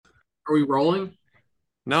Are we rolling?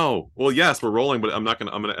 No. Well, yes, we're rolling, but I'm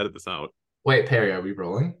gonna edit this out. Wait, Perry, are we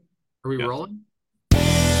rolling? Are we Yes. rolling?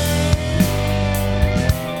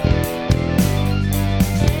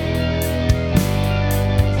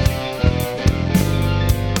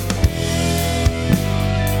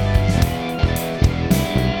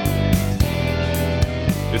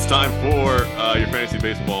 It's time for your fantasy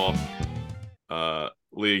baseball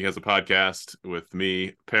league has a podcast with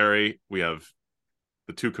me, Perry. We have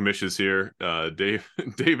the two commissions here, Dave,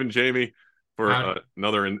 Dave and Jamie, for Howdy.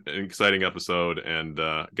 another exciting episode. And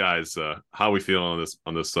guys, how are we feeling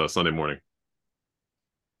on this Sunday morning?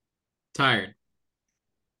 Tired.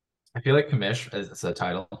 I feel like commish as a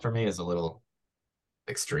title for me is a little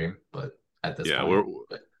extreme, but at this Yeah, point,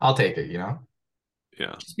 I'll take it, yeah.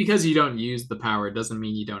 Just because you don't use the power doesn't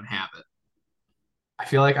mean you don't have it. I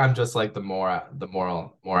feel like I'm just like the morale.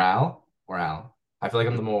 I feel like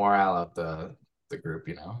I'm the morale of the group,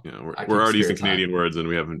 Yeah, I we're keep already using spirits high. Canadian words, and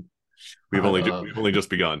Uh, we've only just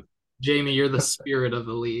begun. Jamie, you're the spirit of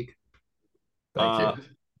the league. Thank you. Uh,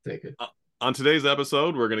 Take it. on today's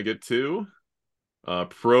episode, we're gonna get to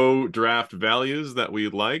pro draft values that we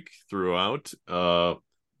like throughout.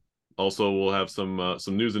 Also, we'll have some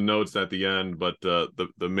news and notes at the end, but the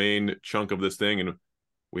main chunk of this thing, and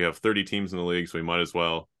we have 30 teams in the league, so we might as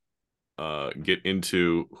well get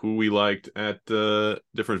into who we liked at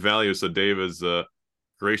different values. So Dave has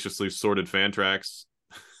graciously sorted Fantrax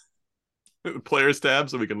players tab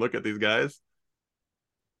so we can look at these guys.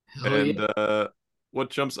 Hell And yeah. what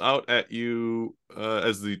jumps out at you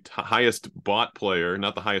as the highest bought player,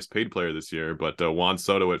 not the highest paid player this year, but Juan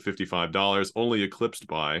Soto at $55, only eclipsed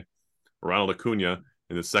by Ronald Acuna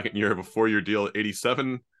in the second year of a 4-year deal at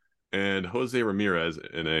 87, and Jose Ramirez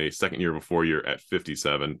in a second year of a 4-year at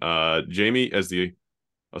 57. Jamie, as the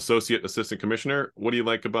associate assistant commissioner, what do you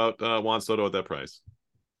like about Juan Soto at that price?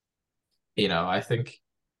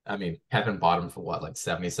 I mean, Kevin bought him for what, like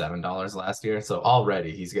 $77 last year, so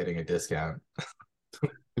already he's getting a discount.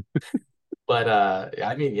 But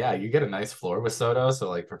I mean, yeah, you get a nice floor with Soto, so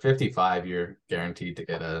like for 55, you're guaranteed to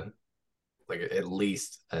get a like at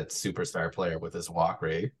least a superstar player with his walk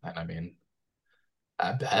rate. And I mean,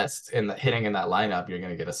 at best, in the hitting in that lineup, you're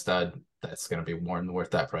going to get a stud that's going to be more than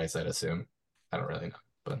worth that price, I'd assume. I don't really know,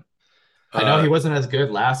 but I know Uh, he wasn't as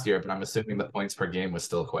good last year, but I'm assuming the points per game was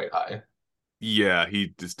still quite high. yeah,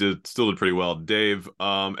 he just still did pretty well. Dave,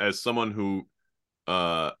 as someone who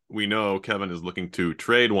we know Kevin is looking to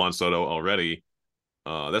trade Juan Soto already,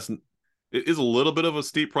 that's it is a little bit of a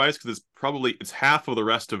steep price because it's half of the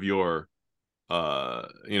rest of your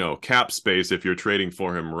cap space if you're trading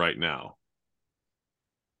for him right now.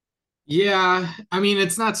 Yeah, I mean,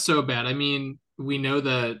 it's not so bad. I mean, we know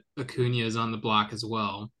that Acuna is on the block as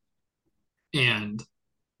well. And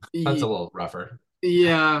That's a y- little rougher.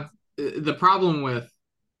 yeah, the problem with,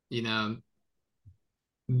 you know,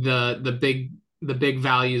 the big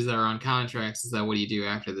values that are on contracts is that what do you do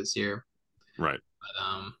after this year? Right.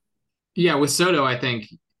 But yeah, with Soto, I think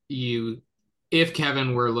you if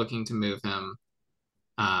Kevin were looking to move him,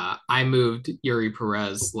 I moved Yuri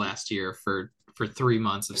Perez last year for 3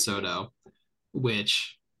 months of Soto,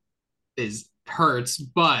 which is hurts,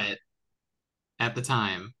 but at the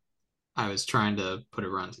time I was trying to put a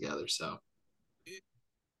run together. So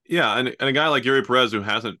Yeah, and a guy like Yuri Perez who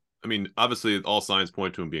hasn't, I mean, obviously all signs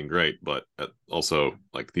point to him being great, but also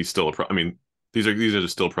like he's still I mean, these are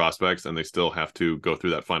just still prospects, and they still have to go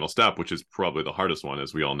through that final step, which is probably the hardest one,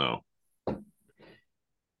 as we all know.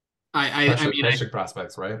 I mean, Pressure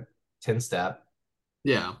prospects, right? 10 stat.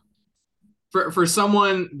 yeah, for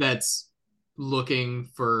someone that's looking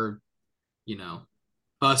for you know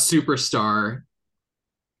a superstar,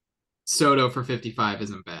 Soto for 55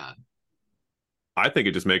 isn't bad. I think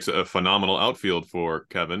it just makes a phenomenal outfield for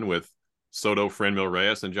Kevin with Soto, Franmil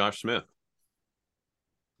Reyes, and Josh Smith.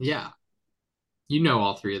 Yeah, you know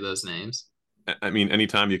all three of those names. I mean,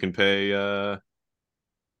 anytime you can pay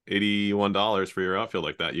 $81 for your outfield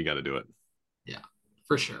like that, you got to do it. Yeah,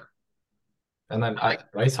 for sure. And then I,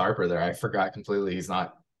 Bryce Harper there, I forgot completely he's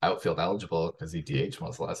not outfield eligible because he DH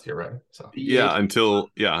most last year, right? So Yeah, DH.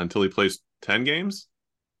 until he plays 10 games.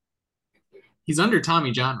 He's under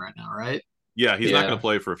Tommy John right now, right? Yeah, he's not going to yeah,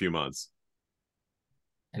 play for a few months.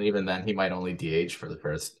 and even then he might only DH for the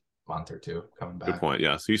first month or two coming Good back. point.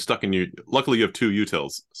 Yeah, so he's stuck in you. Luckily, you have two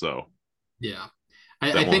utils, so Yeah. I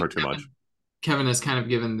that won't think hurt too much. Kevin has kind of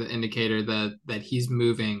given the indicator that he's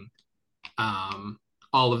moving um,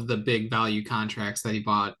 all of the big value contracts that he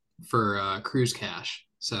bought for Cruise Cash.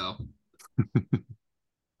 So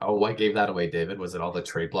Oh, what gave that away, David? Was it all the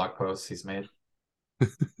trade block posts he's made?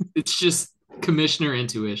 it's just commissioner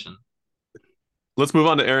intuition. let's move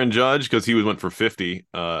on to Aaron Judge because he went for 50.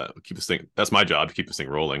 Keep this thing. That's my job to keep this thing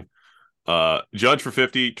rolling. Judge for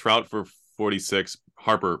 50, Trout for 46,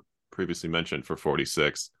 Harper previously mentioned for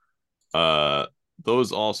 46.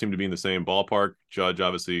 Those all seem to be in the same ballpark. Judge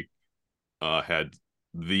obviously had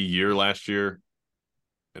the year last year,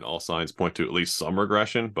 and all signs point to at least some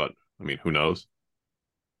regression, but I mean, who knows?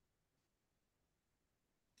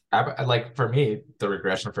 Like for me, the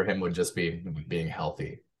regression for him would just be being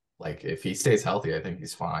healthy. Like if he stays healthy, I think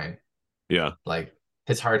he's fine. Yeah. Like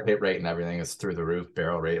his hard hit rate and everything is through the roof,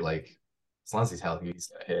 barrel rate. Like as long as he's healthy, he's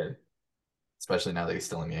gonna hit. Especially now that he's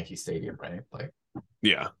still in Yankee Stadium, right? Like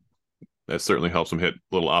Yeah. That certainly helps him hit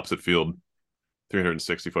little opposite field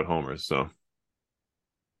 360-foot homers. So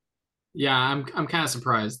Yeah, I'm kind of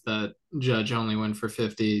surprised that Judge only went for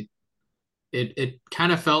 50. It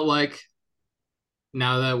kind of felt like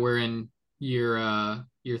now that we're in year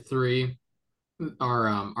 3,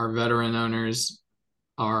 our veteran owners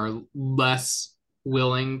are less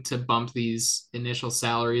willing to bump these initial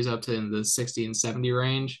salaries up to in the 60 and 70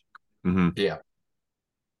 range. yeah.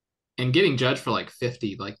 And getting Judge for like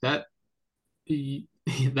 50, like that,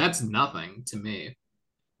 that's nothing to me.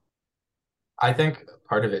 I think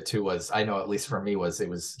part of it too was I know at least for me was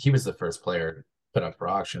he was the first player put up for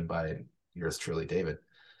auction by yours truly, David.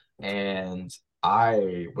 And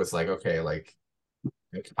I was like, okay, like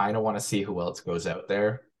I kind of want to see who else goes out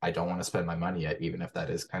there. I don't want to spend my money yet, even if that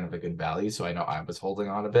is kind of a good value. So I know I was holding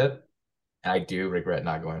on a bit. And I do regret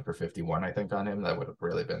not going for 51, I think, on him. That would have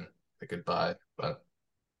really been a good buy. But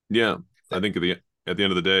yeah, I think at the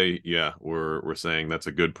end of the day, yeah, we're saying that's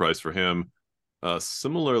a good price for him.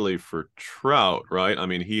 Similarly for Trout, right? I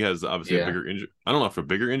mean, he has obviously a yeah. bigger injury. I don't know if a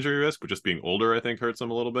bigger injury risk, but just being older, I think, hurts him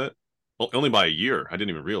a little bit. Only by a year. I didn't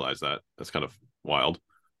even realize that. That's kind of wild.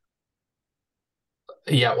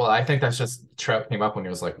 Yeah, well, I think that's just Trout came up when he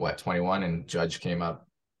was like what, 21, and Judge came up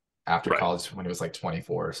after Right. college when he was like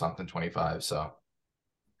 24 or something, 25. So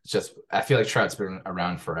it's just I feel like Trout's been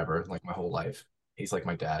around forever, like my whole life. He's like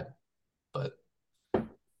my dad. But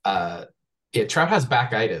uh yeah, Trout has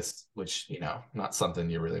backitis, which, not something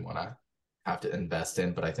you really want to have to invest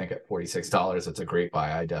in, but I think at $46, it's a great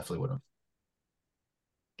buy. I definitely would have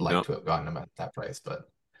Yeah. liked to have gotten him at that price, but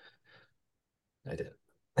I didn't.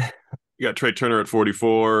 You got Trey Turner at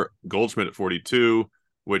 44, Goldschmidt at 42,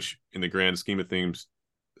 which in the grand scheme of things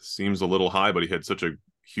seems a little high, but he had such a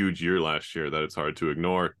huge year last year that it's hard to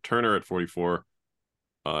ignore. Turner at 44,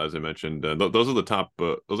 as I mentioned, those are the top.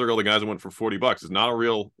 Those are all the guys that went for $40. It's not a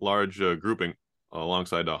real large grouping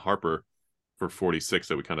alongside Harper for 46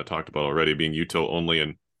 that we kind of talked about already, being util only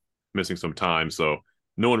and missing some time. So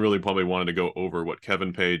no one really probably wanted to go over what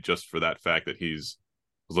Kevin paid just for that fact that he's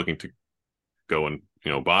was looking to go and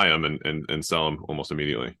buy him and sell him almost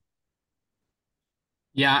immediately.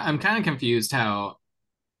 Yeah, I'm kind of confused how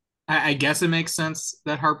I guess it makes sense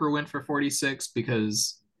that Harper went for 46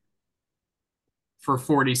 because for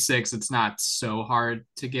 46, it's not so hard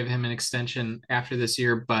to give him an extension after this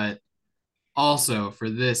year. But also for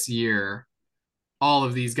this year, all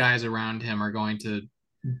of these guys around him are going to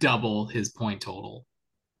double his point total.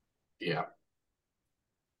 Yeah.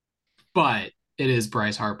 But it is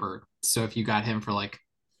Bryce Harper. So if you got him for like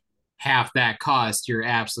half that cost, you're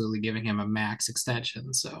absolutely giving him a max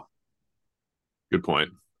extension. So good point.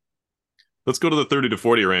 Let's go to the 30 to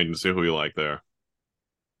 40 range and see who we like there.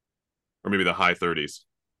 Or maybe the high 30s.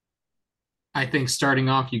 I think starting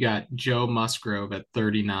off, you got Joe Musgrove at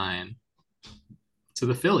 39. To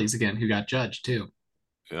the Phillies again, who got Judge too.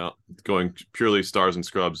 Yeah, going purely stars and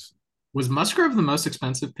scrubs. Was Musgrove the most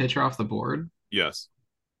expensive pitcher off the board? Yes.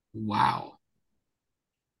 Wow.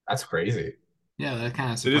 That's crazy. Yeah, that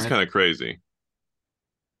kind of It is surprised. kind of crazy.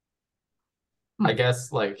 I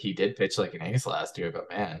guess like he did pitch like an ace last year, but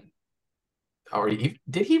man,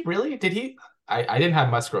 did he really? Did he? I didn't have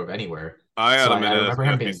Musgrove anywhere, I had so him in I remember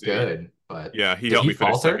him being NFBC. good, but Yeah, he did helped he me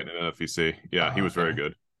finish falter? second in NFBC. Yeah, he Oh, was very okay.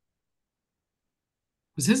 good.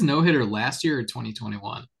 Was his no hitter last year or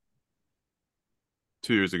 2021?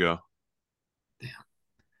 2 years ago, Damn,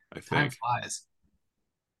 I time think. flies.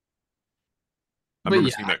 I But remember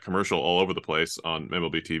yeah, seeing that commercial all over the place on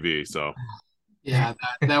MLB TV, so yeah,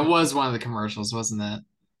 that was one of the commercials, wasn't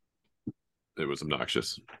it? it was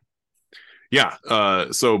obnoxious. Yeah,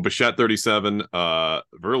 so Bichette 37,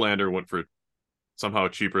 Verlander went for somehow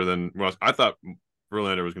cheaper than Ross. I thought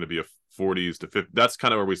Verlander was going to be a 40s to 50. That's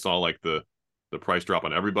kind of where we saw like the price drop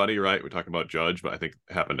on everybody, right? We're talking about Judge, but I think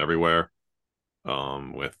it happened everywhere.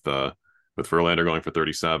 With Verlander going for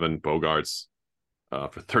 37, Bogarts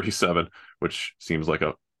for 37, which seems like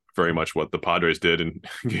a very much what the Padres did and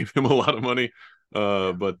gave him a lot of money.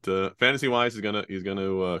 But fantasy wise, he's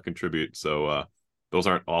gonna contribute. So those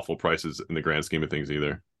aren't awful prices in the grand scheme of things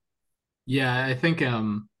either. Yeah, I think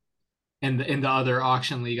in the other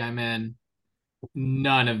auction league I'm in,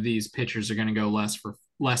 none of these pitchers are going to go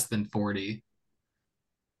less than 40.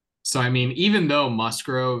 So I mean, even though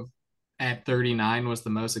Musgrove at 39 was the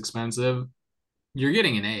most expensive, you're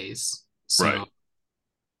getting an ace. Right. So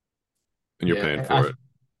And you're paying for it.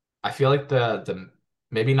 I feel like the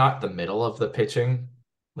maybe not the middle of the pitching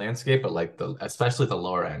landscape, but like especially the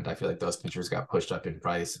lower end, I feel like those pitchers got pushed up in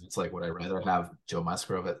price. It's like, would I rather have Joe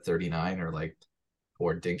Musgrove at 39 or like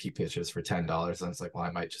four dinky pitches for $10? And it's like, well,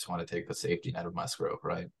 I might just want to take the safety net of Musgrove,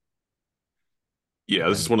 right? Yeah,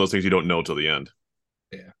 this is one of those things you don't know till the end.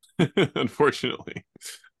 Yeah. Unfortunately.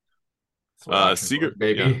 Seager, work,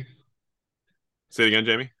 baby. Yeah. Say it again,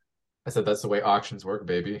 Jamie. I said that's the way auctions work,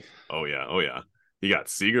 baby. Oh yeah. You got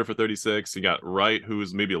Seager for 36. You got Wright,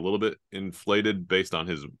 who's maybe a little bit inflated based on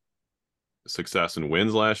his success and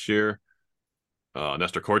wins last year.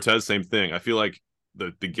 Nestor Cortez, same thing. I feel like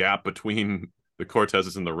the gap between the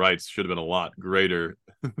Cortezes and the Wrights should have been a lot greater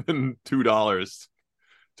than $2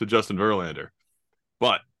 to Justin Verlander.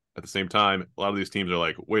 But at the same time, a lot of these teams are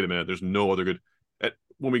like, wait a minute, there's no other good.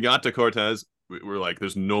 When we got to Cortez, we're like,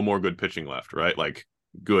 there's no more good pitching left, right? Like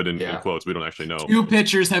good in quotes. We don't actually know. 2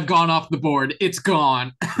 pitchers have gone off the board. It's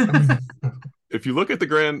gone. If you look at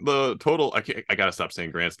the total, I gotta stop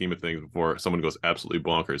saying grand scheme of things before someone goes absolutely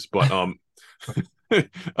bonkers. But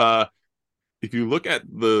if you look at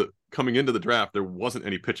the coming into the draft, there wasn't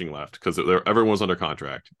any pitching left because everyone was under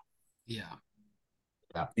contract. Yeah.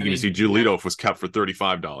 You can see Giolito was kept for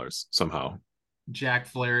 $35 somehow. Jack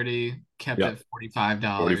Flaherty kept at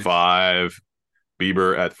 $45. 45.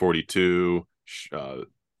 Bieber at 42.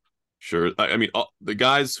 Sure. I mean, the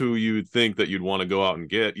guys who you'd think that you'd want to go out and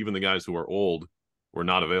get, even the guys who are old, were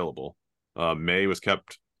not available. May was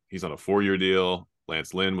kept. He's on a 4-year deal.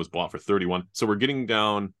 Lance Lynn was bought for 31. So we're getting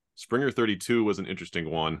down. Springer 32 was an interesting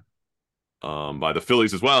one by the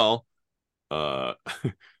Phillies as well. A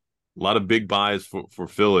lot of big buys for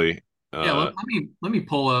Philly. Let me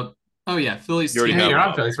pull up. Oh yeah, Phillies. You're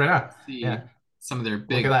on Phillies right now. Yeah, some of their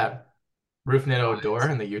big. Look at that. Rougned Odor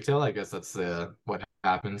in the util. I guess that's what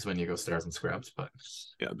happens when you go stars and scrubs. But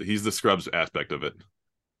yeah, he's the scrubs aspect of it.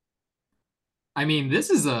 I mean, this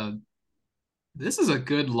is a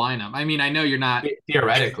good lineup. I mean, I know you're not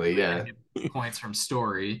theoretically, points from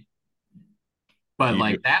Story, but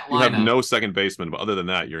that lineup, you have no second baseman, but other than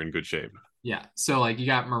that, you're in good shape. Yeah. So like you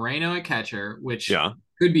got Moreno at catcher, which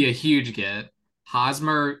could be a huge get.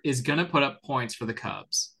 Hosmer is gonna put up points for the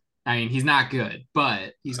Cubs. I mean, he's not good,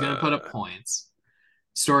 but he's gonna put up points.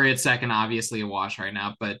 Story at second, obviously a wash right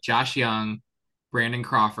now, but Josh Young, Brandon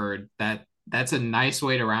Crawford, that's a nice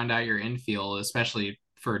way to round out your infield, especially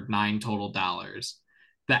for $9 total.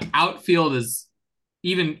 The outfield is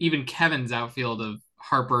even Kevin's outfield of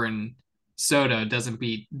Harper and Soto doesn't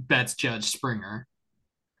beat Betts, Judge, Springer.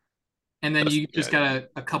 And then you just got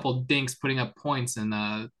a couple dinks putting up points in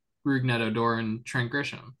Rougned Odor and Trent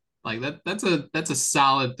Grisham. Like that's a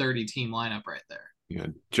solid 30-team lineup right there. Yeah,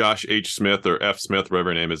 Josh H. Smith or F. Smith,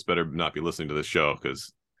 whatever your name is, better not be listening to this show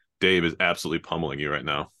because Dave is absolutely pummeling you right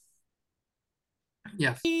now.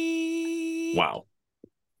 Yeah. Wow.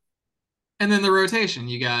 And then the rotation,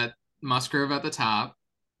 you got Musgrove at the top.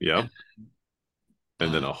 Yep.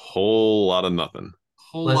 And then a whole lot of nothing.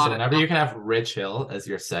 Whenever you can have Rich Hill as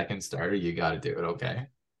your second starter, you got to do it, okay?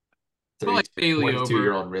 Like Bailey Ober,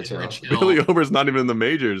 22-year-old Rich Hill. Bailey Ober's not even in the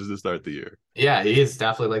majors to start the year. Yeah, he is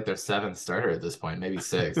definitely like their 7th starter at this point, maybe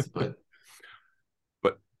 6th, but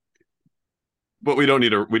we don't need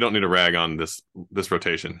to rag on this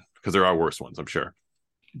rotation because there are worse ones, I'm sure.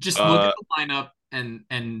 Just look at the lineup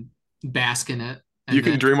and bask in it. You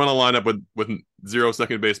can dream on a lineup with 0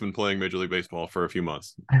 second baseman playing Major League Baseball for a few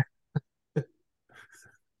months. Yeah.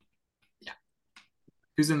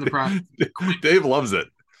 Who's in the prime? Dave loves it.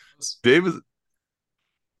 Dave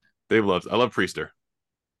loves. I love Priester.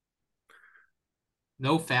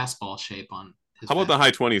 No fastball shape on his. How about the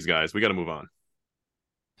high 20s, guys? We got to move on.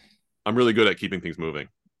 I'm really good at keeping things moving.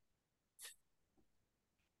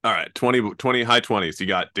 All right, 20 high 20s. You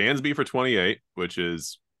got Dansby for 28, which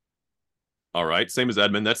is all right. Same as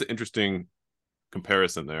Edman. That's an interesting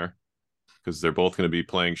comparison there because they're both going to be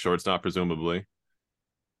playing shortstop, presumably,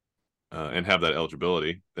 and have that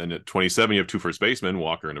eligibility. Then at 27, you have 2 first basemen,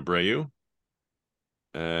 Walker and Abreu.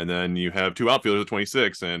 And then you have 2 outfielders at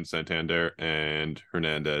 26, and Santander and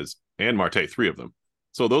Hernandez and Marte, 3 of them.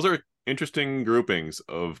 So those are interesting groupings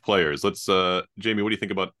of players. Let's, Jamie, what do you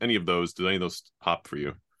think about any of those? Did any of those pop for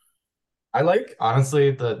you? I like,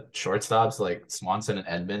 honestly, the shortstops like Swanson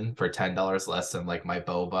and Edman for $10 less than like my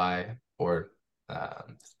Bobai or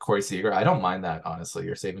Corey Seager. I don't mind that, honestly.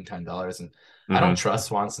 You're saving $10, and I don't Mhm. trust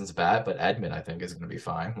Swanson's bat, but Edman I think is going to be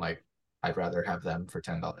fine. Like I'd rather have them for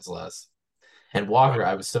 $10 less. And Walker,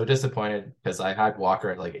 I was so disappointed because I had Walker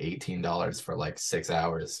at like $18 for like 6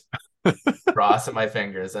 hours, crossing my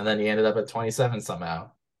fingers, and then he ended up at 27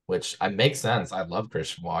 somehow, which I makes sense. I love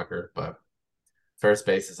Christian Walker, but first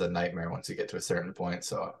base is a nightmare once you get to a certain point.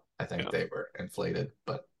 So I think Yeah. they were inflated.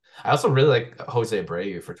 But I also really like Jose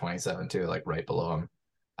Abreu for 27 too, like right below him.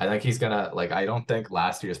 I think he's gonna like I don't think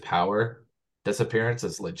last year's power disappearance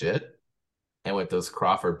is legit. And with those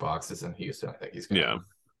Crawford boxes in Houston, I think he's gonna Yeah.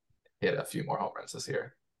 hit a few more home runs this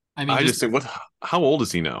year. I mean, I just just think, how old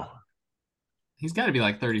is he now? he's got to be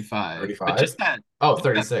like 35, but 35? Oh,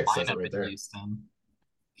 36. That's it lineup right in there. Houston,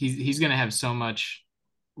 he's gonna have so much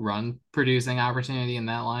run producing opportunity in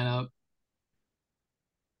that lineup.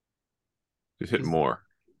 He's hitting more.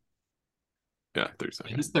 Yeah, 30 Yeah,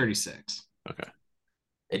 seconds. he's 36. Okay.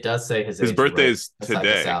 It does say his His age birthday right is beside the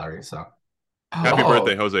today. salary. So Happy Oh,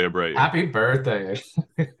 birthday, Jose Abreu. happy birthday.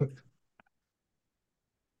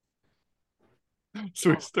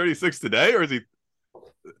 So he's 36 today, or is he?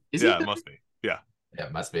 Is he Yeah, it must be. Yeah. Yeah,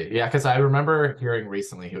 it must be. Yeah, because I remember hearing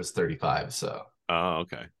recently he was 35. So Oh,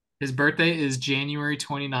 okay. His birthday is January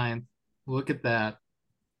 29th. Look at that.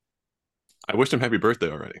 I wished him happy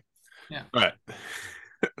birthday already. Yeah. All right.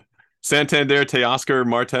 Santander, Teoscar,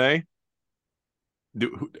 Marte.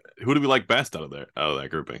 Who do we like best out of that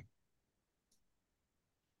grouping?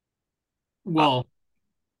 Well,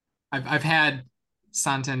 I've had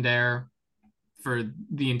Santander for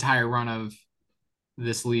the entire run of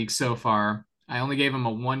this league so far. I only gave him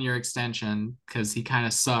a 1 year extension because he kind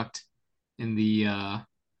of sucked in the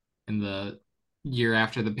year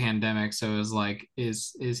after the pandemic. So it was like,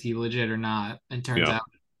 is he legit or not? And turns Yeah. out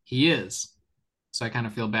he is. So I kind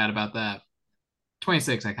of feel bad about that.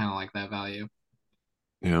 26, I kind of like that value.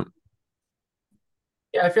 Yeah.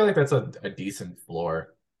 yeah, I feel like that's a decent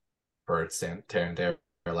floor for Santander.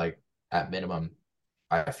 Like at minimum,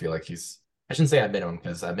 I feel like I shouldn't say at minimum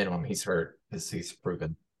because at minimum he's hurt because he's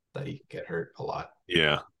proven that he can get hurt a lot.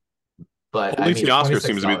 Yeah. But Only I mean, Teoscar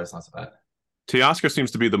seems to be $26 not so bad. Teoscar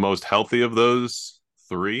seems to be the most healthy of those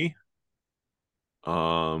three.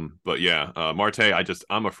 But yeah, Marte,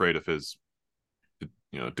 I'm afraid of his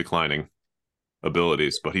declining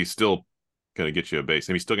abilities, but he's still gonna get you a base,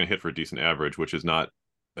 and he's still gonna hit for a decent average, which is not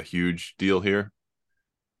a huge deal here.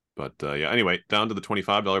 But yeah, anyway, down to the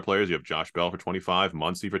 $25 players. You have Josh Bell for 25,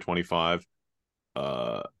 Muncy for 25.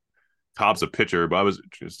 Cobb's a pitcher, but I was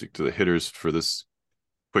going to stick to the hitters for this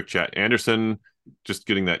quick chat. Anderson just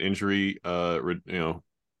getting that injury,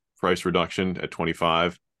 price reduction at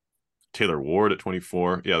 25. Taylor Ward at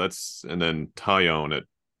 24. Yeah, and then Tyone at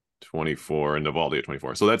 24 and Navaldi at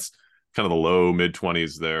 24. So that's kind of the low mid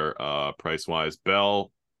 20s there, price wise.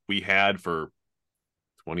 Bell, we had for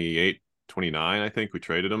 28, 29, I think. We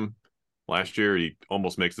traded him last year. He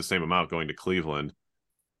almost makes the same amount going to Cleveland,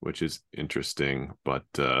 which is interesting. But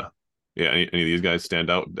yeah, any of these guys stand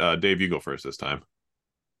out? Dave, you go first this time.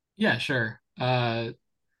 Yeah, sure.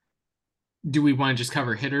 Do we want to just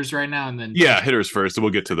cover hitters right now and then Yeah, hitters first, and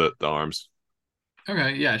we'll get to the arms.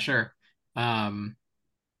 Okay, yeah, sure. Um,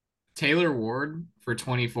 Taylor Ward for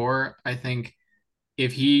 24, I think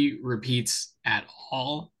if he repeats at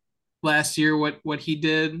all last year what he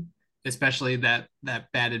did, especially that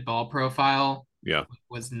batted ball profile Yeah,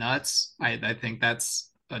 was nuts. I think that's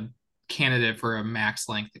a candidate for a max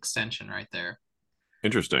length extension right there.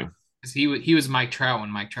 interesting. Because he was Mike Trout when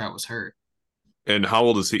Mike Trout was hurt. And how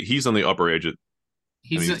old is he? He's on the upper age.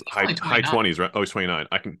 He's He's only high 29. 20s, right? Oh, he's 29.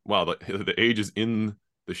 Wow, the age is in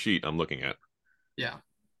the sheet I'm looking at. Yeah.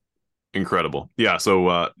 Incredible. Yeah,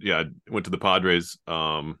 so yeah, I went to the Padres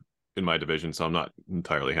in my division, so I'm not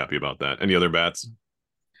entirely happy about that. Any other bats?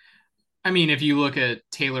 I mean, if you look at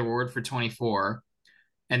Taylor Ward for 24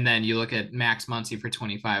 and then you look at Max Muncy for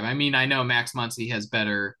 25. I mean, I know Max Muncy has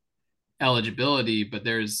better eligibility, but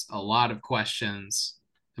there's a lot of questions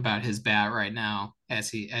about his bat right now as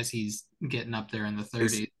he's getting up there in the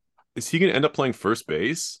 30s. Is he going to end up playing first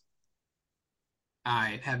base?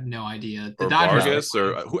 I have no idea. The Or Dodgers Vargas,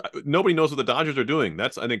 or nobody knows what the Dodgers are doing. I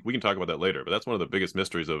think we can talk about that later, but that's one of the biggest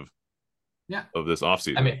mysteries of this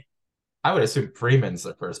offseason. I mean, I would assume Freeman's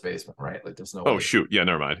the first baseman, right? Like, there's no way. Shoot, yeah,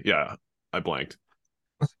 never mind. Yeah, I blanked.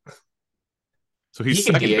 So he's He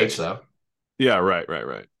can second DH base. though. Yeah,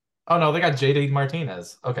 right. Oh no, they got JD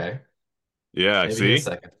Martinez. Okay, Yeah, maybe see, he's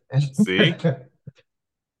second. see,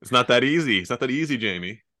 it's not that easy. It's not that easy,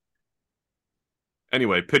 Jamie.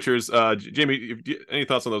 Anyway, pitchers. Jamie, any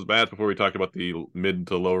thoughts on those bats before we talk about the mid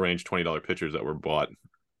to low range $20 pitchers that were bought?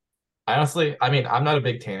 Honestly, I mean, I'm not a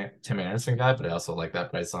big Tim Anderson guy, but I also like that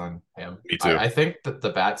price on him. Me too. I think that the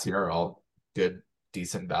bats here are all good,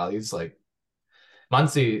 decent values. Like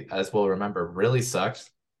Muncy, as we'll remember, really sucked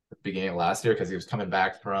at the beginning of last year because he was coming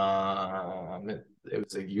back from it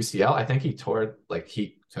was a UCL. I think he tore like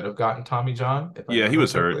he could have gotten Tommy John if I Yeah, he remember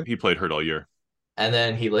was hurt. correctly. He played hurt all year. And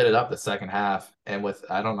then he lit it up the second half. And with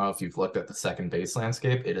I don't know if you've looked at the second base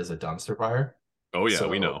landscape, it is a dumpster fire. Oh yeah,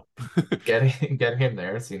 we So know. getting him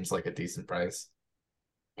there seems like a decent price.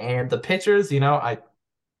 And the pitchers,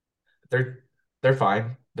 they're they're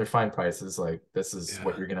fine. They're fine prices. Like this is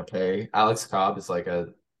what Yeah. you're gonna pay. Alex Cobb is like a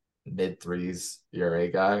mid threes ERA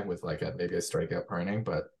guy with like a maybe a strikeout per inning,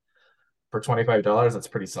 but for $25, that's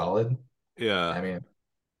pretty solid. Yeah. I mean,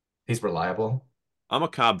 he's reliable. I'm a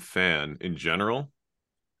Cobb fan in general,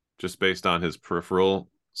 just based on his peripheral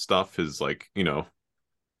stuff, his like,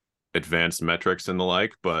 advanced metrics and the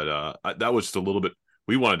like. But that was just a little bit.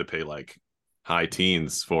 We wanted to pay like high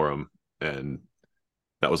teens for him, and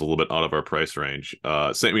that was a little bit out of our price range.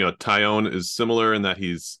 Same, Tyone is similar in that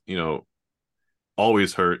he's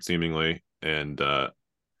always hurt seemingly, and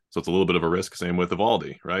so it's a little bit of a risk. Same with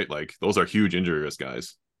Evaldi, right? Like those are huge injury risk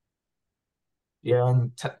guys. Yeah,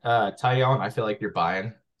 and Taillon, I feel like you're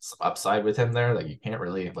buying some upside with him there. Like you can't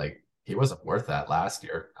really like he wasn't worth that last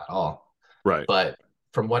year at all. Right. But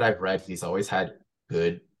from what I've read, he's always had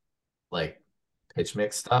good like pitch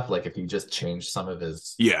mix stuff. Like if he just changed some of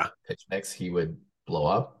his Yeah. pitch mix, he would blow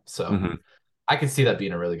up. So Mm-hmm. I could see that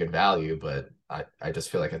being a really good value, but I just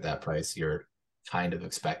feel like at that price, you're kind of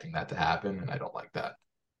expecting that to happen, and I don't like that.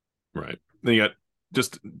 Right. Then you got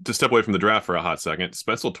just to step away from the draft for a hot second.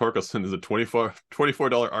 Spencer Torkelson is a $24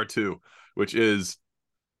 R2, which is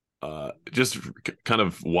just kind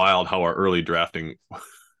of wild how our early drafting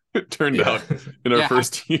turned out in our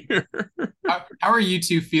first year. How are you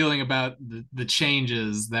two feeling about the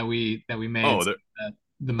changes that we made? Oh, so that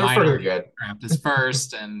the They're minor pretty good. draft is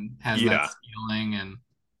first and has that ceiling, and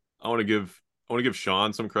I want to give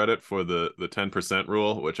Sean some credit for the 10%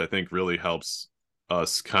 rule, which I think really helps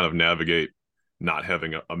us kind of navigate not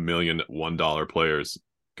having a million $1 players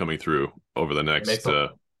coming through over the next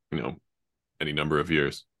any number of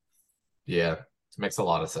years. Yeah, it makes a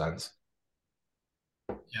lot of sense.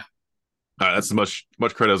 Yeah. All right, that's as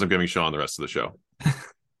much credit as I'm giving Sean the rest of the show.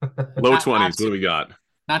 Low 20s. What do we got?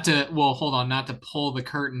 Hold on, not to pull the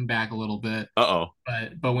curtain back a little bit.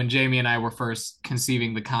 But when Jamie and I were first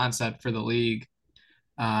conceiving the concept for the league,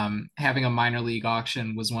 having a minor league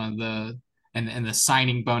auction was one of the and the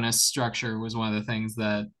signing bonus structure was one of the things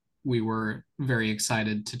that we were very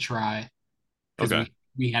excited to try. Okay.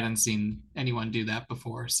 We hadn't seen anyone do that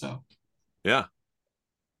before. So yeah.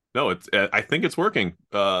 No, I think it's working.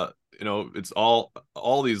 It's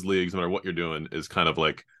all these leagues, no matter what you're doing, is kind of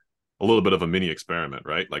like a little bit of a mini experiment,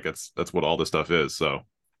 right? Like that's what all this stuff is. So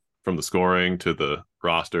from the scoring to the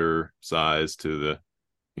roster size to the,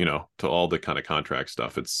 to all the kind of contract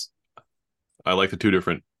stuff. I like the two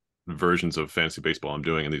different versions of fantasy baseball I'm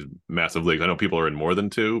doing in these massive leagues. I know people are in more than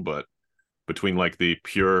two, but between like the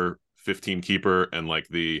pure 15 keeper and like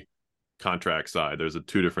the contract side, there's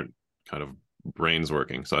two different kind of brains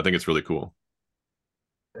working. So I think it's really cool.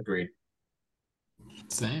 Agreed.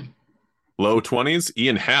 Same. Low 20s,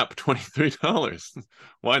 Ian Happ, $23.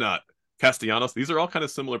 Why not? Castellanos. These are all kind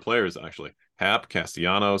of similar players, actually. Happ,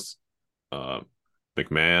 Castellanos,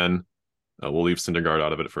 McMahon. We'll leave Syndergaard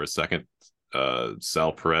out of it for a second.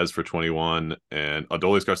 Sal Perez for 21 and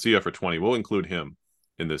Adolis Garcia for 20. We'll include him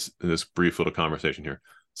in this brief little conversation here.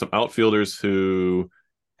 Some outfielders who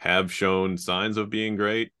have shown signs of being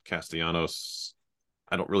great. Castellanos,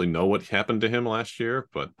 I don't really know what happened to him last year,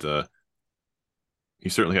 but he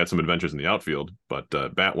certainly had some adventures in the outfield. But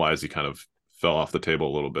bat-wise, he kind of fell off the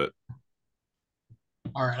table a little bit.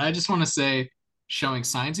 All right, I just want to say, showing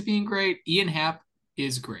signs of being great, Ian Happ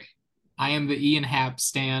is great. I am the Ian Happ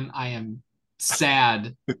stan. I am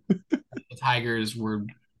sad the Tigers were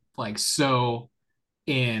like so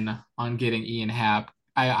in on getting Ian Happ.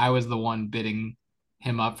 I was the one bidding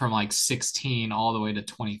him up from like 16 all the way to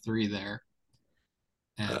 23 there.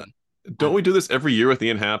 And don't we do this every year with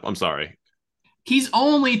Ian Happ? I'm sorry. He's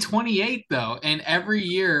only 28 though, and every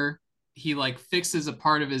year he like fixes a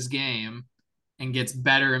part of his game and gets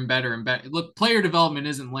better and better and better. Look, player development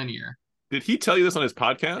isn't linear. Did he tell you this on his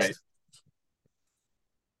podcast?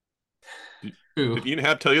 Okay. Did Ian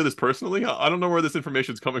Happ tell you this personally? I don't know where this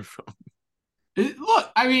information is coming from. Look,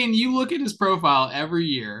 I mean, you look at his profile every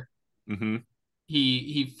year. Mm-hmm.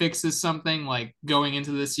 He fixes something. Like going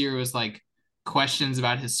into this year was like questions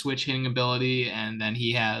about his switch hitting ability, and then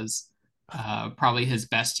he has probably his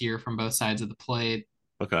best year from both sides of the plate.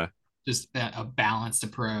 Okay. just a balanced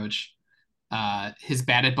approach. His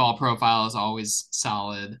batted ball profile is always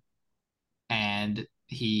solid, and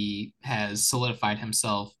he has solidified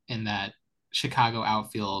himself in that Chicago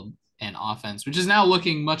outfield and offense, which is now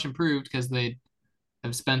looking much improved because they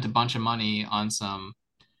have spent a bunch of money on some,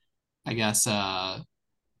 I guess,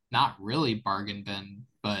 not really bargain bin,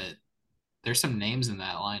 but there's some names in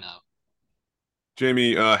that lineup.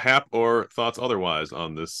 Jamie, Hap or thoughts otherwise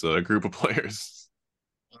on this group of players?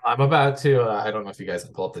 I'm about to, I don't know if you guys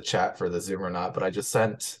can pull up the chat for the Zoom or not, but I just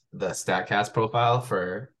sent the StatCast profile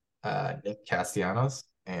for Nick Castellanos,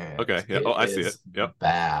 and Okay, yeah. Oh, it I see it. is Yep.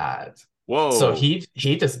 bad. So Whoa. he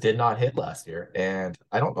just did not hit last year, and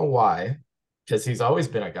I don't know why, because he's always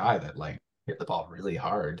been a guy that like hit the ball really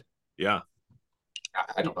hard. Yeah.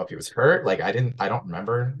 I don't know if he was hurt. Like I don't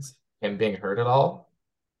remember him being hurt at all.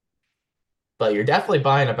 But you're definitely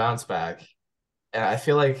buying a bounce back. And I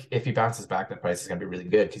feel like if he bounces back, the price is going to be really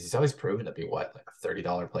good because he's always proven to be what, like a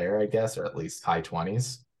 $30 player, I guess, or at least high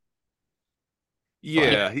 20s.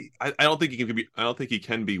 Yeah, I don't think he can be. I don't think he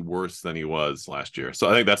can be worse than he was last year. So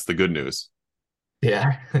I think that's the good news.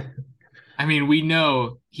 Yeah. I mean, we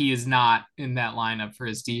know he is not in that lineup for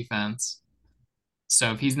his defense.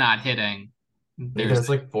 So if he's not hitting, There's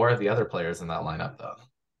like four of the other players in that lineup, though.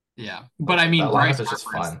 Yeah. But I mean, that Bryce lineup is just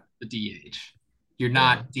Harper is fun. the DH. You're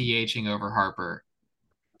not DHing over Harper.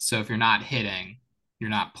 So if you're not hitting, you're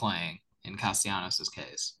not playing in Castellanos'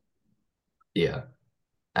 case. Yeah.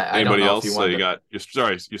 Anybody else? So you got.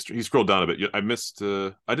 Sorry, you scrolled down a bit. I missed.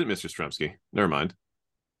 I didn't miss Yastrzemski. Never mind.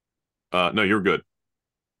 No, you're good.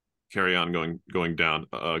 Carry on going down.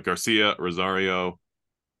 Garcia, Rosario.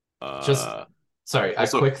 Just sorry,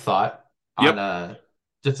 also, a quick thought on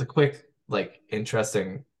just a quick like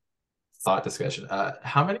interesting thought discussion.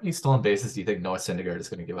 How many stolen bases do you think Noah Syndergaard is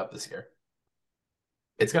going to give up this year?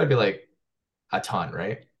 It's got to be like a ton,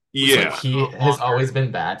 right? Yeah. Like he has always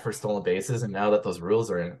been bad for stolen bases, and now that those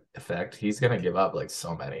rules are in effect, he's going to give up like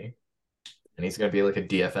so many. And he's going to be like a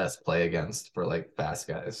DFS play against for like fast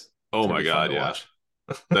guys. Oh my God, yeah.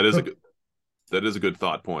 That is a good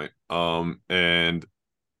thought point. And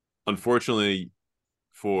unfortunately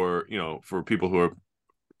for people who are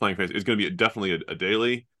playing fantasy, it's going to be definitely a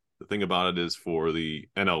daily. The thing about it is for the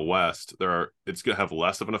NL West, it's going to have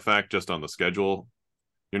less of an effect just on the schedule.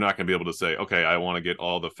 You're not going to be able to say, okay, I want to get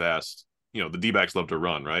all the fast, the D-backs love to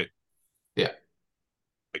run, right? Yeah.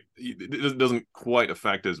 It doesn't quite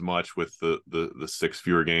affect as much with the 6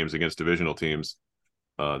 fewer games against divisional teams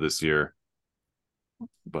this year.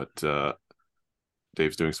 But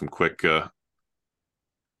Dave's doing some quick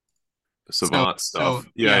Savant stuff.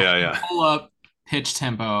 Yeah. Pull up pitch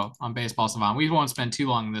tempo on Baseball Savant. We won't spend too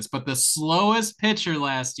long on this, but the slowest pitcher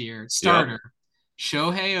last year, starter,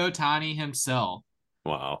 Shohei Ohtani himself,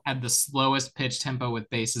 had the slowest pitch tempo with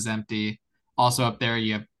bases empty. Also up there,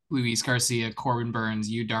 you have Luis Garcia, Corbin Burns,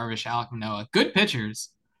 Yu Darvish, Alek Manoah. Good pitchers.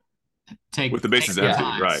 With the bases empty,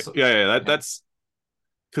 right? Yeah. That's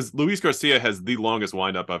because Luis Garcia has the longest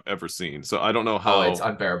windup I've ever seen. So I don't know how. Oh, it's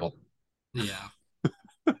unbearable. Yeah.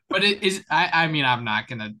 But it is. I mean, I'm not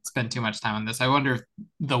going to spend too much time on this. I wonder if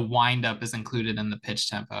the windup is included in the pitch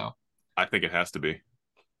tempo. I think it has to be.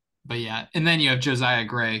 But yeah, and then you have Josiah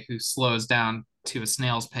Gray, who slows down to a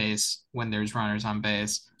snail's pace when there's runners on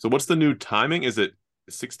base. So what's the new timing? Is it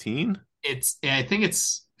 16? I think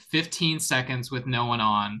it's 15 seconds with no one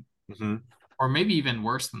on, or maybe even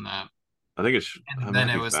worse than that. I think it's. And then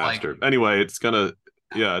it was faster. Anyway, it's gonna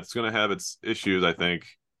have its issues. I think,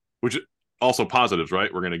 which also positives,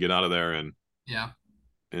 right? We're gonna get out of there and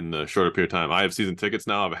in a shorter period of time. I have season tickets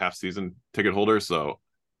now. I have a half season ticket holder, so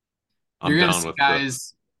I'm down with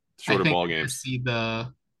guys. The shorter ball games. See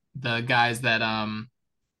the guys that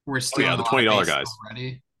were stealing the $20 guys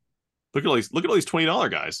already. Look at all these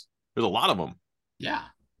 $20 guys. There's a lot of them. Yeah,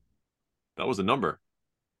 that was a number.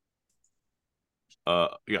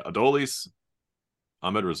 Adolis,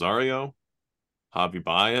 Ahmed Rosario, Javi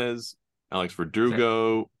Baez, Alex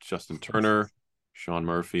Verdugo, Justin Turner, Sean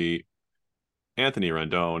Murphy, Anthony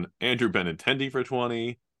Rendon, Andrew Benintendi for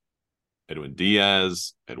 20, Edwin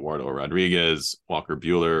Diaz, Eduardo Rodriguez, Walker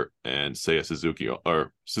Buehler, and Seiya Suzuki.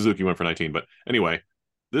 Or Suzuki went for 19. But anyway,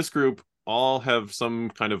 this group all have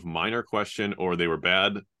some kind of minor question, or they were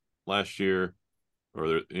bad last year,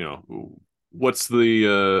 or what's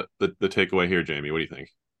the takeaway here, Jamie? What do you think?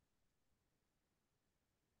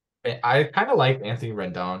 I kind of like Anthony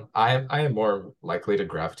Rendon. I am more likely to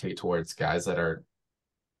gravitate towards guys that are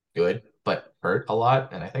good but hurt a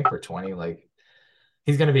lot. And I think for 20, like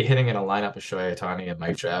he's going to be hitting in a lineup of Shohei Ohtani and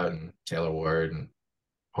Mike Trout and Taylor Ward and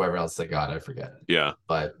whoever else they got. I forget. Yeah.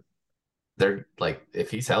 But they're like, if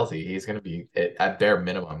he's healthy, he's going to be at bare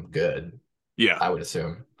minimum good, Yeah. I would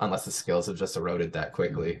assume, unless the skills have just eroded that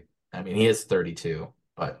quickly. I mean, he is 32,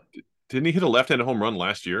 but Didn't he hit a left-handed home run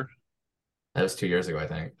last year? that was 2 years ago, I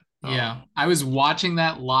think. Yeah, I was watching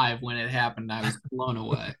that live when it happened. I was blown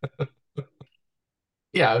away.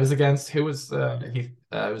 Yeah, it was against who was he?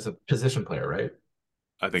 It was a position player, right?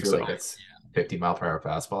 I think Threw like so. it's 50-mile-per-hour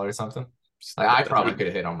fastball or something. Like, I probably could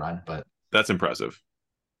have hit home run, but That's impressive.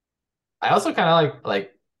 I also kind of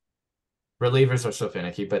like relievers are so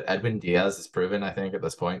finicky, but Edwin Diaz is proven, I think, at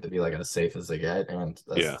this point to be like as safe as they get and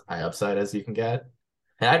as high upside as you can get.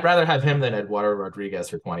 And I'd rather have him than Eduardo Rodriguez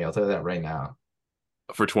for 20. I'll tell you that right now.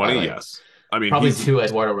 For 20, like, yes. I mean, probably two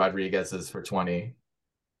Eduardo Rodriguez's for 20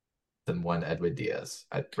 than one Edwin Diaz.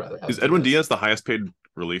 I'd rather have Is Edwin Diaz the highest paid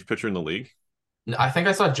relief pitcher in the league? No, I think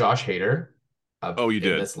I saw Josh Hader Oh, you in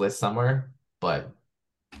did? this list somewhere, but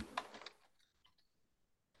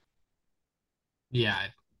Yeah,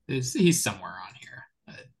 he's somewhere on here.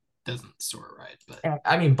 It doesn't sort right, but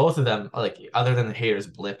I mean, both of them, like, other than the Hader's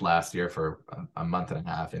blip last year for a month and a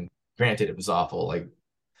half, and granted, it was awful. Like,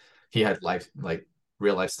 he had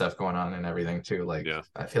real life stuff going on and everything too. Like, Yeah.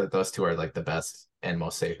 I feel like those two are like the best and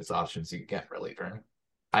most safest options you can get reliever.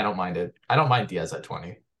 I don't mind it. I don't mind Diaz at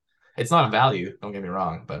 20. It's not a value, don't get me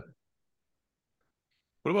wrong, but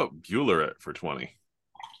What about Bueller for 20?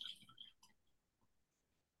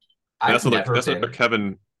 I've never That's been.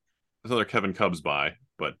 another Kevin Cubs buy,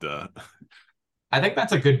 but I think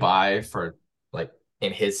that's a good buy for like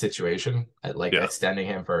in his situation, like extending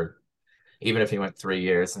him for even if he went 3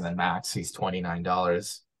 years and then max, he's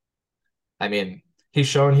 $29. I mean, he's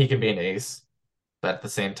shown he can be an ace, but at the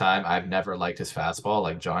same time, I've never liked his fastball.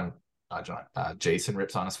 Like Jason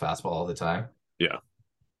rips on his fastball all the time. Yeah.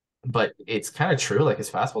 But it's kind of true. Like his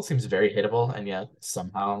fastball seems very hittable, and yet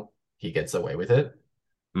somehow he gets away with it.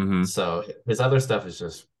 Mm-hmm. So his other stuff is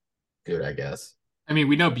just good, I guess. I mean,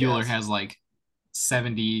 we know Bueller has like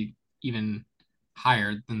 70, even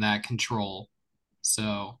higher than that control.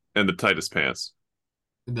 So and the tightest pants.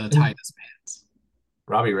 The tightest pants.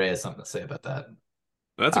 Robbie Ray has something to say about that.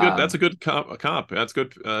 That's a good comp. That's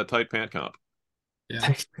good tight pant comp.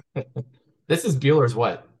 Yeah. This is Bueller's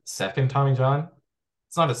what? Second Tommy John?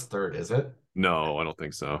 It's not his third, is it? No, I don't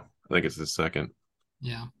think so. I think it's his second.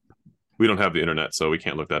 Yeah. We don't have the internet, so we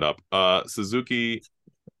can't look that up. Suzuki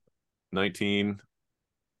 19.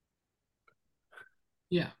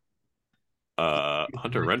 Yeah.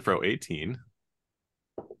 Hunter Renfroe 18.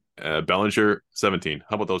 Bellinger 17.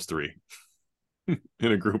 How about those three in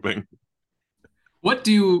a grouping? What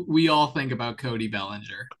do we all think about Cody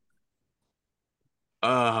Bellinger?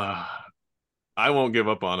 I won't give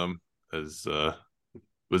up on him, as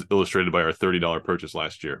was illustrated by our $30 purchase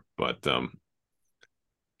last year, but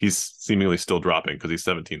he's seemingly still dropping because he's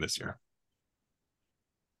 17 this year.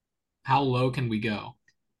 How low can we go?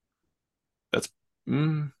 That's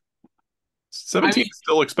 17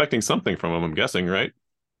 still expecting something from him, I'm guessing, right?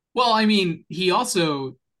 Well, I mean, he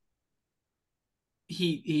also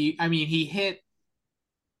he hit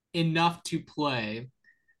enough to play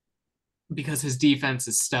because his defense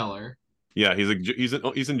is stellar. Yeah,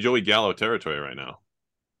 he's in Joey Gallo territory right now.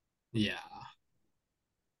 Yeah.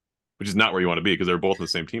 Which is not where you want to be because they were both on the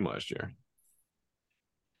same team last year.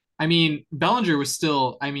 I mean, Bellinger was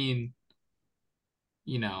still, everyone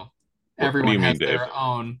has their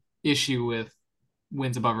own issue with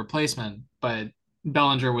wins above replacement, but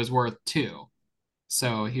Bellinger was worth 2.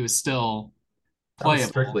 So he was still playable. That was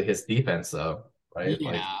strictly his defense, though, right?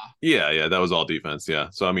 Yeah. That was all defense. Yeah.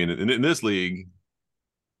 So, I mean, in this league.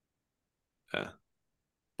 Yeah.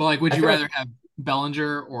 But, would you rather have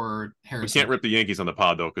Bellinger or Harrison? We can't rip the Yankees on the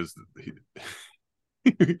pod, though, because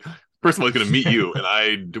first of all, he's going to meet you,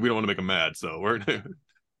 and we don't want to make him mad, so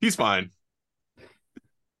he's fine.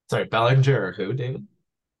 Sorry, Bellinger or who, David?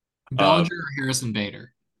 Bellinger or Harrison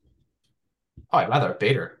Bader? Oh, I'd rather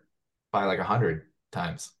Bader by like 100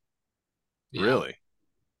 times. Yeah. Really?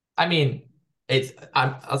 I mean,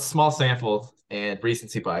 I'm a small sample and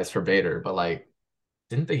recency bias for Bader, but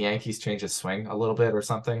didn't the Yankees change his swing a little bit or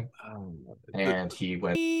something? And he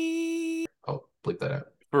went. Oh, bleep that out.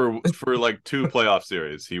 For 2 playoff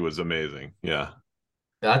series, he was amazing. Yeah,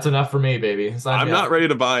 that's enough for me, baby. I'm not ready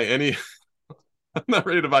to buy any. I'm not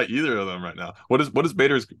ready to buy either of them right now. What is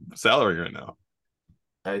Bader's salary right now?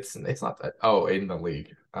 It's not that. Oh, in the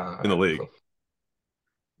league. In the league.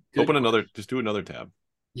 Just do another tab.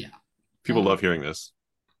 Yeah. People love hearing this.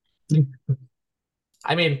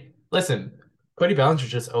 I mean, listen, Cody Bellinger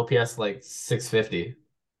just OPS 650.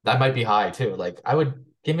 That might be high too. I would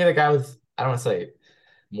give me the guy with, I don't want to say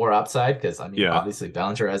more upside because obviously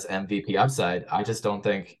Bellinger has MVP upside. I just don't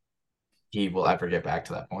think he will ever get back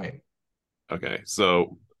to that point. Okay,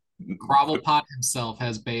 so Gravelpot himself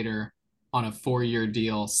has Bader on a 4-year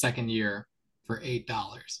deal, second year for $8.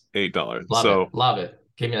 $8. Love So it. Love it.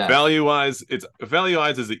 Give me that. value-wise,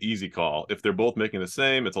 is an easy call. If they're both making the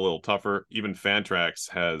same, it's a little tougher. Even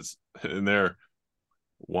Fantrax has in their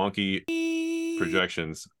wonky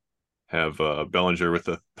projections have Bellinger with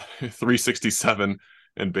a 367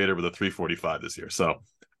 and Bader with a 345 this year. So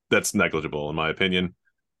that's negligible in my opinion.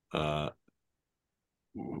 They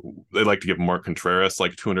like to give Mark Contreras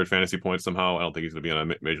like 200 fantasy points somehow. I don't think he's going to be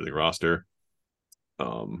on a major league roster.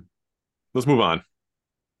 Let's move on.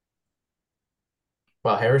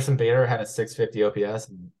 Well, Harrison Bader had a 650 OPS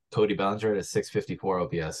and Cody Bellinger had a 654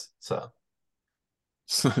 OPS. So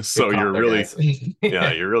So you're there, really,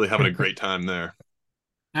 yeah, you're really having a great time there.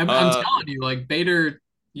 I'm telling you, like Bader,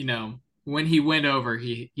 when he went over,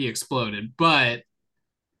 he exploded, but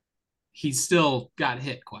he still got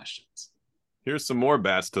hit questions. Here's some more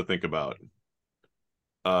bats to think about.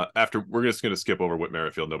 After we're just going to skip over Whit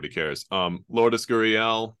Merrifield. Nobody cares. Lourdes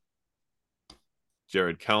Gurriel,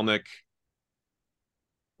 Jared Kelenic,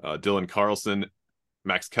 Dylan Carlson,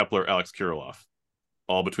 Max Kepler, Alex Kirilloff,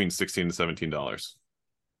 all between $16 and $17.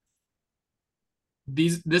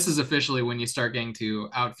 This is officially when you start getting to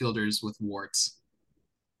outfielders with warts.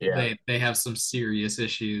 yeah. They have some serious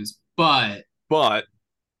issues, but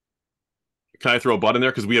can I throw a butt in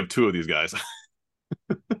there because we have two of these guys?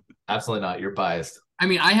 Absolutely not. You're biased. I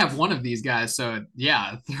mean, I have one of these guys, so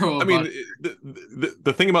yeah, throw a butt.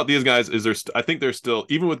 The thing about these guys is I think there's still,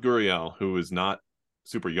 even with Gurriel, who is not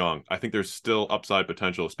super young, I think there's still upside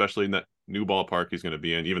potential, especially in that new ballpark he's going to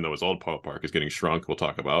be in, even though his old ballpark is getting shrunk. We'll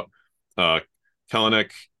talk about.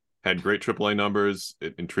 Kelenic had great AAA numbers.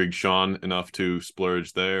 It intrigued Sean enough to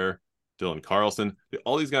splurge there. Dylan Carlson.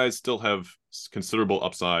 All these guys still have considerable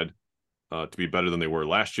upside to be better than they were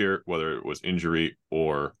last year, whether it was injury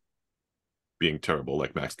or being terrible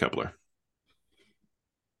like Max Kepler.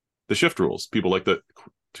 The shift rules. People like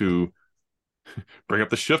to bring up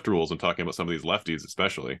the shift rules and talking about some of these lefties,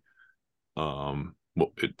 especially.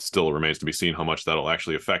 Well, it still remains to be seen how much that'll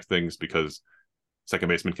actually affect things because second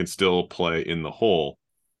baseman can still play in the hole.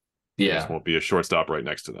 Yeah. This won't be a shortstop right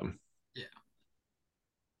next to them. Yeah.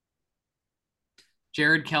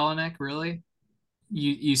 Jared Kelenic, really?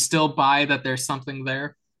 You still buy that there's something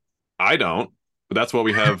there? I don't, but that's what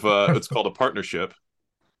we have. It's called a partnership.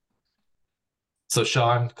 So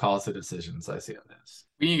Sean calls the decisions. I see on this.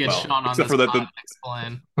 We can get Sean on except this for that,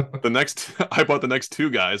 explain. The next, I bought the next two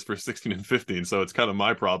guys for 16 and 15, so it's kind of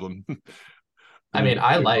my problem. I mean,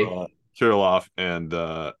 I like Kirilloff and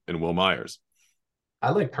Will Myers.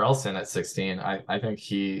 I like Carlson at 16. I think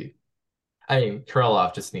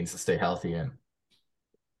Kirilloff just needs to stay healthy and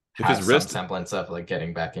have some semblance of like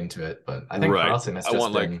getting back into it. But I think Carlson has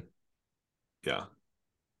just been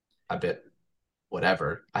a bit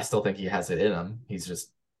whatever. I still think he has it in him. He's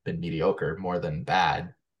just been mediocre more than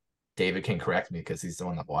bad. David can correct me because he's the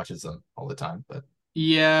one that watches them all the time. But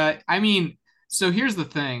yeah, I mean, so here's the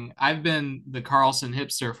thing. I've been the Carlson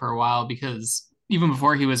hipster for a while because even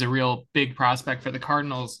before he was a real big prospect for the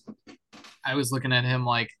Cardinals, I was looking at him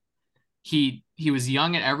like he was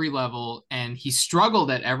young at every level and he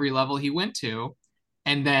struggled at every level he went to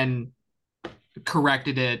and then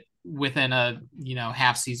corrected it within a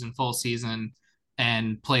half season, full season,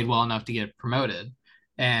 and played well enough to get promoted.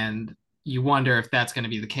 And you wonder if that's going to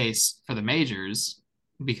be the case for the majors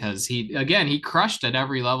because he crushed at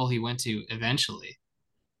every level he went to eventually.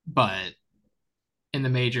 But in the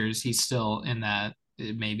majors, he's still in that,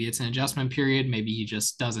 maybe it's an adjustment period. Maybe he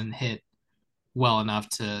just doesn't hit well enough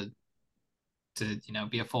to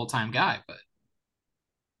be a full-time guy.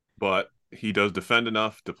 But he does defend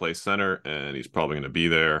enough to play center, and he's probably going to be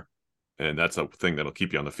there. And that's a thing that'll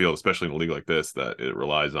keep you on the field, especially in a league like this, that it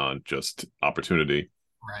relies on just opportunity.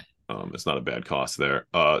 Right. It's not a bad cost there.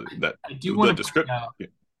 I do want to point out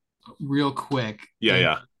real quick.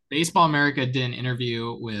 Yeah. Baseball America did an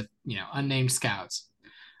interview with unnamed scouts,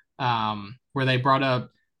 where they brought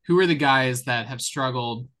up who are the guys that have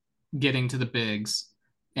struggled getting to the bigs,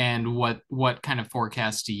 and what kind of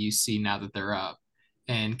forecast do you see now that they're up?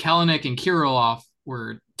 And Kelenic and Kirilloff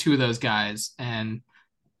were two of those guys, and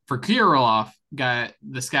for Kirilloff,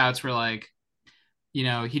 the scouts were like,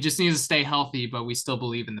 he just needs to stay healthy, but we still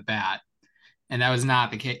believe in the bat. And that was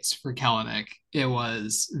not the case for Kelenic. It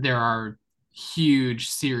was, there are huge,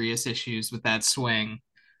 serious issues with that swing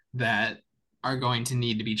that are going to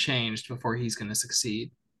need to be changed before he's going to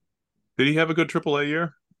succeed. Did he have a good AAA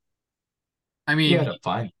year? I mean, he had a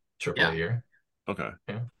fine AAA year. Okay.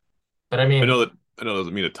 Yeah. But I mean, I know that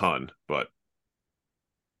doesn't mean a ton, but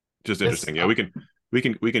just interesting. Yeah, we can we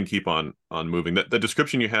can keep on moving. That the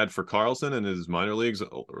description you had for Carlson and his minor leagues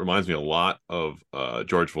reminds me a lot of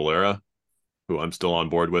George Valera, who I'm still on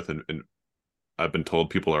board with, and I've been told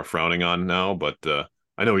people are frowning on now, but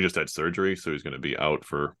I know he just had surgery, so he's going to be out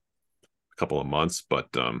for a couple of months. But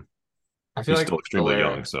I feel he's like still extremely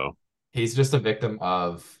Valera, young, so he's just a victim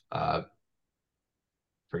of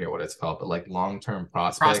forget what it's called, but like long-term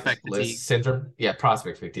prospect Prospect fatigue. list syndrome. Yeah,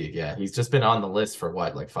 prospect fatigue. Yeah, he's just been on the list for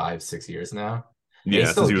what, like 5, 6 years now. And he's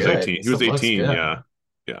yeah, still since he was good. 18. He He was still looks 18, good,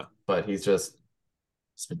 yeah. but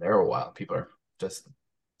it's been there a while. People are just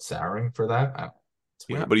souring for that. It's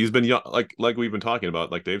Yeah, weird. but he's been young, like we've been talking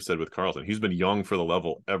about, like Dave said with Carlson. He's been young for the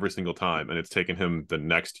level every single time, and it's taken him the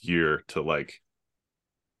next year to like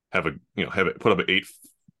have it put up an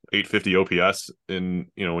 850 OPS in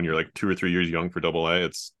when you're like 2 or 3 years young for Double A.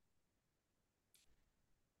 It's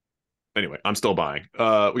anyway. I'm still buying. We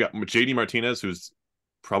got JD Martinez, who's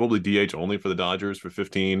probably DH only for the Dodgers for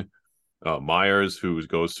 15. Myers, who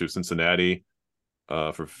goes to Cincinnati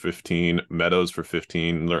for 15. Meadows for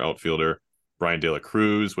 15. Their outfielder. Brian De La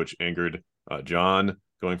Cruz, which angered John,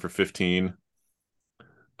 going for 15.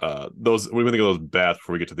 Those we think of those bats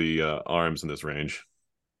before we get to the arms in this range.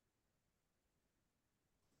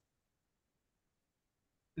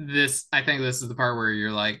 I think this is the part where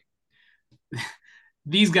you're like,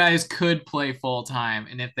 these guys could play full time,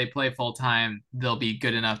 and if they play full time, they'll be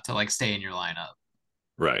good enough to like stay in your lineup.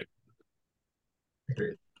 Right.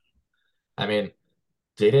 Agreed. I mean,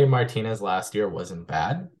 JD Martinez last year wasn't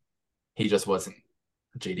bad. He just wasn't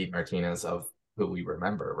JD Martinez of who we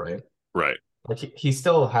remember, right? Right. Like he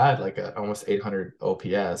still had like a almost 800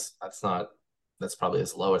 OPS. That's probably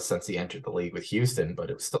his lowest since he entered the league with Houston, but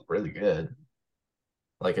it was still really good.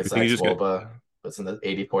 Like You his think he just got ex-WOBA was in the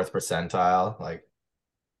 84th percentile. Like,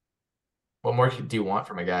 what more do you want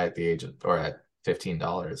from a guy at the age of or at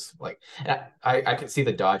 $15? Like, I could see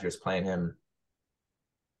the Dodgers playing him.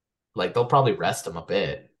 Like, they'll probably rest him a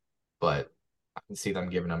bit, but I can see them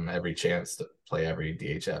giving him every chance to play every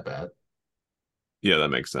DH at bat. Yeah, that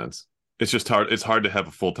makes sense. It's just hard. It's hard to have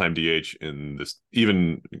a full-time DH in this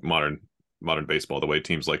even modern baseball. The way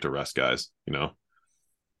teams like to rest guys,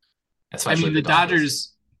 Especially the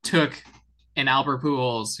Dodgers took an Albert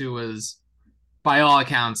Pujols who was, by all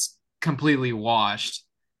accounts, completely washed,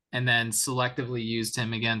 and then selectively used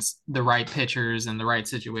him against the right pitchers and the right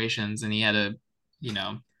situations, and he had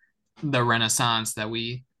the renaissance that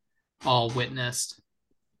we all witnessed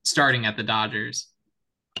starting at the Dodgers.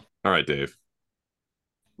 All right, Dave.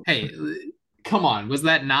 Hey, come on. Was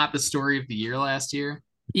that not the story of the year last year?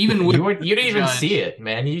 Even with you didn't even see it,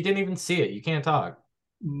 man. You didn't even see it. You can't talk.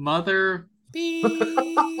 Mother beep.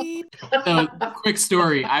 So, quick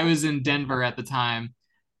story. I was in Denver at the time.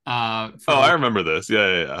 I remember this.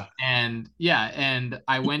 Yeah. And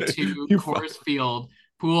I went to Coors Field.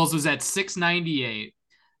 Pujols was at 698.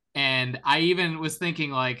 And I even was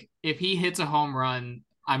thinking, like, if he hits a home run,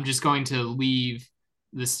 I'm just going to leave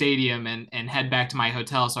the stadium and head back to my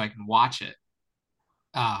hotel so I can watch it.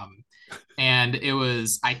 And it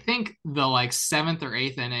was, I think, the like 7th or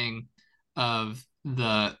 8th inning of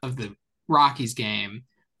the Rockies game,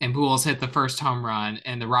 and Pujols hit the first home run,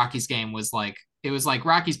 and the Rockies game was like, it was like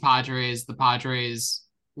Rockies Padres. The Padres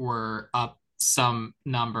were up some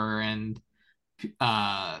number, and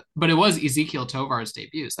but it was Ezequiel Tovar's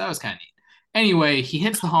debut, so that was kind of neat. Anyway, he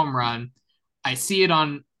hits the home run. I see it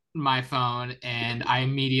on my phone, and I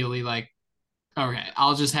immediately like, okay,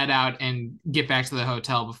 I'll just head out and get back to the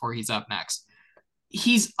hotel before he's up next.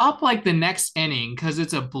 He's up like the next inning because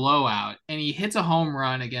it's a blowout, and he hits a home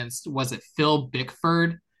run against, was it Phil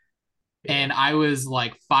Bickford? Yeah. And I was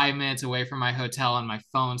like 5 minutes away from my hotel, and my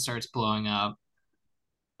phone starts blowing up.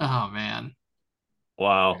 Oh man!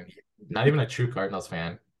 Wow. Not even a true Cardinals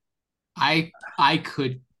fan. I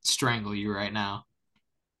could strangle you right now.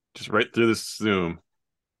 Just right through this Zoom.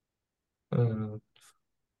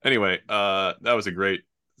 Anyway, that was a great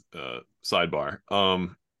sidebar.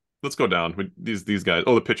 Let's go down. These guys.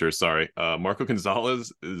 Oh, the pitchers. Sorry. Marco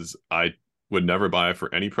Gonzalez I would never buy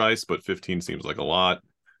for any price, but 15 seems like a lot.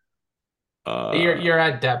 You're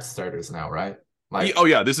at depth starters now, right? Like, oh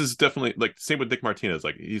yeah, this is definitely like same with Nick Martinez.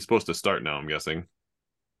 Like he's supposed to start now, I'm guessing.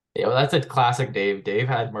 Yeah, well, that's a classic Dave. Dave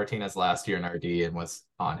had Martinez last year in RD and was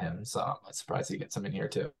on him, so I'm not surprised he gets him in here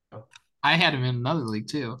too. I had him in another league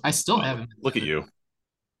too. I still have him. Look at you.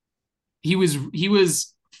 He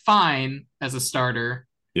was fine as a starter.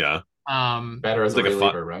 Yeah. Better as a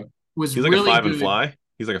reliever, right? He's like really a 5 good. And fly.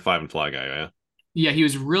 He's like a 5 and fly guy, yeah. Yeah, he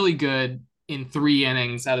was really good in 3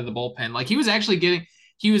 innings out of the bullpen. Like he was actually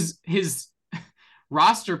his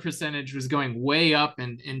roster percentage was going way up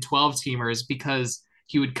in 12 teamers because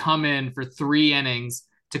he would come in for 3 innings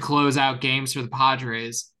to close out games for the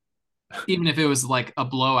Padres, even if it was like a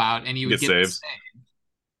blowout, and he would Get get the saves. save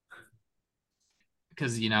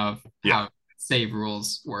because you know Yeah. how save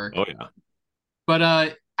rules work. Oh yeah.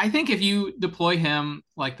 But I think if you deploy him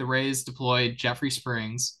like the Rays deployed Jeffrey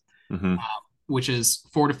Springs, Hmm. which is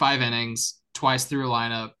 4 to 5 innings, twice through a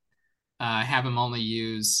lineup, have him only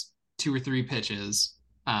use 2 or 3 pitches.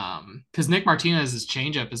 Because Nick Martinez's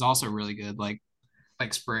changeup is also really good, like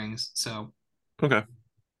Springs. So Okay.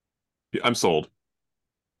 Yeah, I'm sold.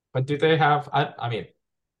 But do they have? I mean,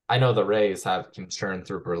 I know the Rays can churn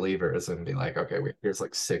through relievers and be like, okay, here's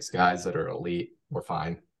like 6 guys that are elite. We're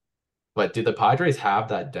fine. But do the Padres have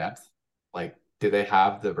that depth? Like, do they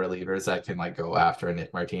have the relievers that can like go after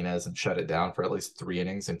Nick Martinez and shut it down for at least 3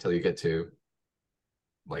 innings until you get to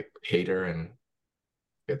like Hader and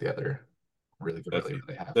get the other really good reliever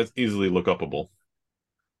they have? That's easily look upable.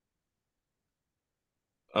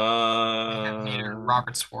 they have Hader,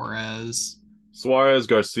 Robert Suarez, Suarez,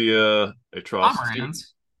 Garcia, Atrosky.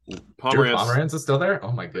 Pomeranz. Drew Pomeranz. Pomeranz is still there?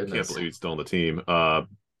 Oh my I can't goodness. believe he's still on the team.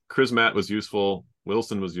 Chris Matt was useful.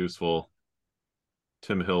 Wilson was useful.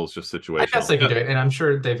 Tim Hill's just situational. I guess they can do it, and I'm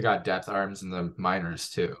sure they've got depth arms in the minors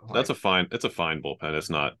too. That's a fine. It's a fine bullpen. It's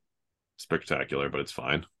not spectacular, but it's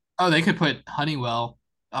fine. Oh, they could put Honeywell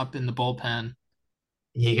up in the bullpen.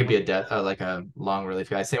 He could be like a long relief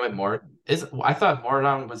guy. Same with Mort. I thought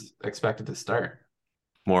Moradon was expected to start.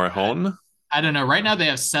 Morejon? I don't know. Right now they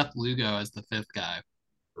have Seth Lugo as the 5th guy.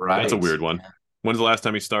 Right. That's a weird one. When's the last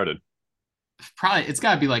time he started? Probably it's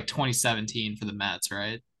got to be like 2017 for the Mets,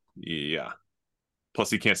 right? Yeah. Plus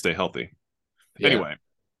he can't stay healthy. Yeah. Anyway,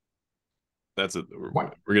 that's it.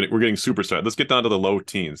 We're getting superstar. Let's get down to the low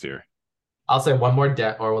teens here. I'll say one more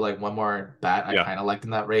or like one more bat I Yeah. kind of liked in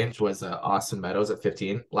that range was Austin Meadows at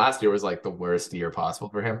 15. Last year was like the worst year possible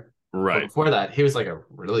for him. But Right. before that, he was like a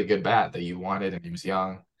really good bat that you wanted, and he was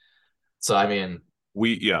young. So I mean,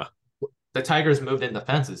 the Tigers moved in the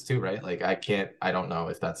fences too, right? Like I don't know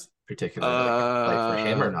if that's particularly like for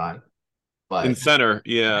him or not. But in center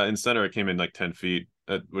it came in like 10 feet,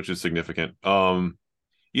 which is significant.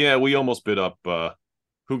 Yeah, we almost bid up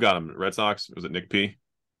who got him? Red Sox? Was it Nick P?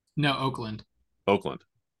 No, Oakland.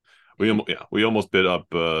 We almost bid up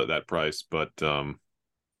that price, but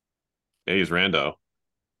A's Rando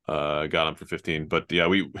got him for 15. But yeah,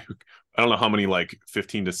 I don't know how many like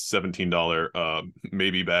 $15 to $17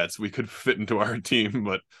 maybe bats we could fit into our team,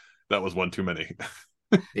 but that was one too many.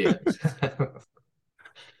 yeah.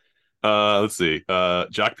 Let's see.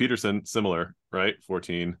 Jock Peterson, similar, right?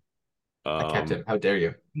 14. I kept him. How dare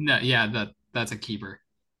you? No, yeah, that's a keeper.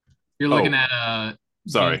 You're looking at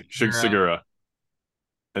sorry, Segura,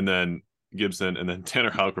 and then Gibson, and then Tanner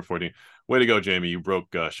Houck for 14. Way to go, Jamie! You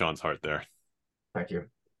broke Sean's heart there. Thank you.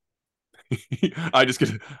 I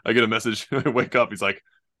get a message. I wake up. He's like,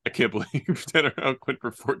 I can't believe Tanner Houck went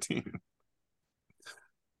for 14.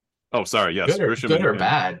 Oh, sorry. Yes, good or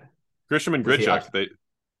bad? Grisham and Grichuk.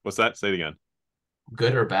 What's that? Say it again.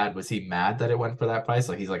 Good or bad? Was he mad that it went for that price?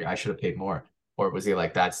 Like he's like, I should have paid more, or was he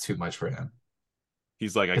like, that's too much for him?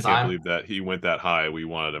 He's like, I can't believe that he went that high. We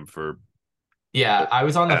wanted him for. Yeah, I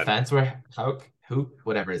was on the fence where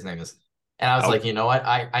whatever his name is, and I was like, you know what?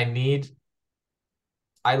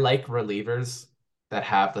 I like relievers that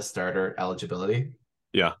have the starter eligibility.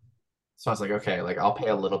 Yeah. So I was like, okay, like I'll pay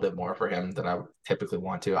a little bit more for him than I would typically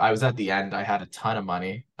want to. I was at the end. I had a ton of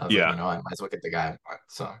money. I was like, I might as well get the guy I want.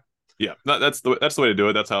 So yeah, that's the way to do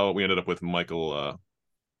it. That's how we ended up with Michael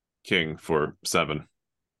King for 7.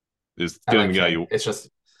 Is getting the guy it's just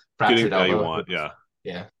getting the guy you want. Yeah.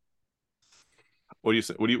 Yeah. What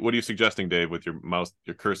are you suggesting, Dave, with your mouse,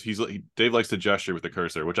 your cursor? Dave likes to gesture with the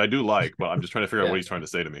cursor, which I do like, but I'm just trying to figure out what he's trying to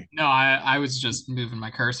say to me. No, I was just moving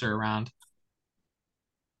my cursor around.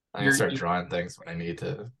 I can start drawing things when I need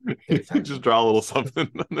to. Just draw a little something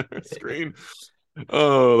on the screen.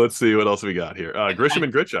 Oh, let's see what else we got here. Grisham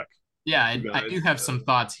and Grichuk. Yeah, I do have some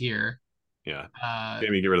thoughts here. Yeah.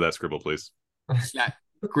 Jamie, get rid of that scribble, please. Yeah,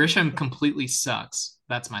 Grisham completely sucks.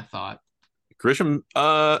 That's my thought. Grisham,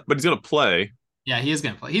 but he's gonna play. Yeah, he is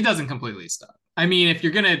gonna play. He doesn't completely suck. I mean, if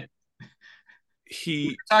you're gonna, we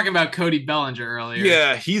were talking about Cody Bellinger earlier.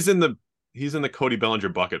 Yeah, he's in the Cody Bellinger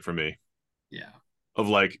bucket for me. Yeah. Of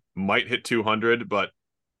like might hit 200, but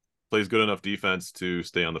plays good enough defense to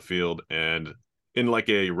stay on the field. And in like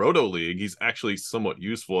a roto league, he's actually somewhat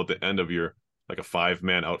useful at the end of your like a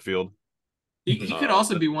 5-man outfield. He could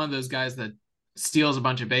also be one of those guys that steals a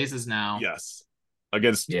bunch of bases now. Yes,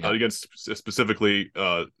 against specifically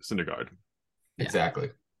Syndergaard. Exactly.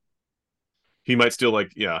 He might steal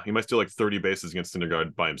like 30 bases against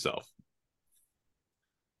Syndergaard by himself.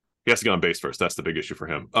 He has to get on base first. That's the big issue for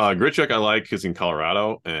him. Grichuk I like because in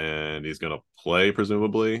Colorado and he's going to play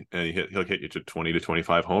presumably, and he'll hit you to 20 to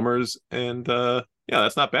 25 homers, and yeah,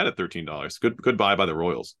 that's not bad at $13. Good buy by the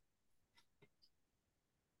Royals.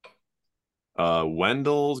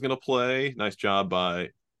 Wendell's going to play. Nice job by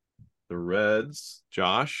the Reds.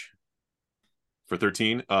 Josh for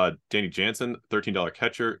 13. Danny Jansen, $13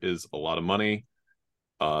 catcher is a lot of money,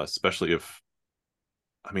 especially if,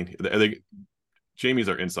 I mean, Jamie's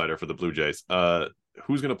our insider for the Blue Jays.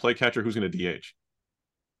 Who's going to play catcher? Who's going to DH?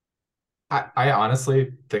 I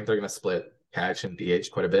honestly think they're going to split catch and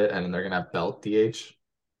DH quite a bit, and then they're going to have Belt DH,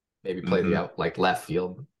 maybe play the out like left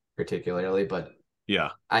field particularly. But yeah,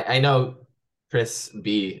 I know Chris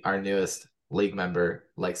B, our newest league member,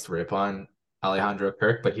 likes to rip on Alejandro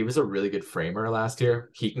Kirk, but he was a really good framer last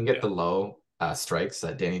year. He can get the low strikes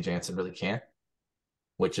that Danny Jansen really can't,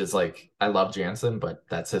 which is like, I love Jansen, but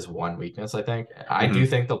that's his one weakness, I think. I do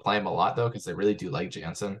think they'll play him a lot, though, because they really do like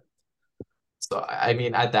Jansen. So, I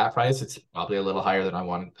mean, at that price, it's probably a little higher than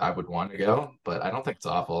I would want to go, but I don't think it's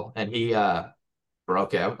awful. And he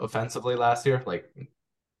broke out offensively last year, like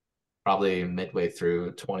probably midway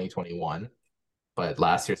through 2021. But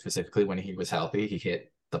last year specifically, when he was healthy, he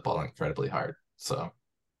hit the ball incredibly hard. So,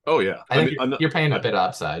 oh yeah, I think you're paying a bit of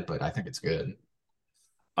upside, but I think it's good.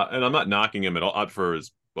 And I'm not knocking him at all for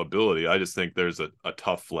his ability. I just think there's a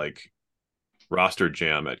tough like roster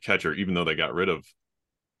jam at catcher, even though they got rid of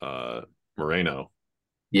Moreno.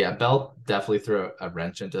 Yeah, Belt definitely threw a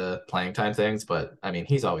wrench into playing time things, but I mean,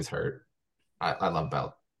 he's always hurt. I love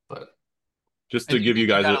Belt, but just to give you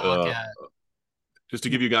guys just to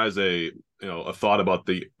give you guys a thought about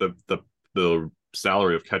the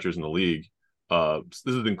salary of catchers in the league.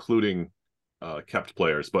 This is including kept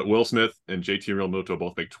players, but Will Smith and JT Realmuto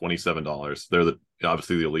both make $27. They're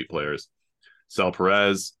obviously the elite players. Sal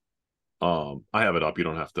Perez, I have it up. You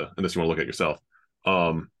don't have to, unless you want to look at yourself.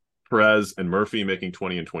 Perez and Murphy making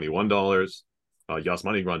 $20 and $21.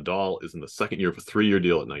 Yasmani Grandal is in the second year of a 3-year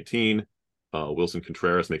deal at 19. Wilson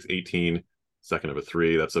Contreras makes 18, second of a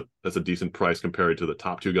 3. That's a decent price compared to the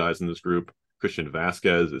top 2 guys in this group. Christian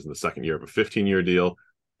Vasquez is in the second year of a 15-year deal.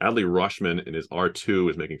 Adley Rushman in his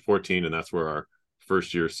R2 is making 14, and that's where our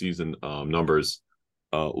first year season numbers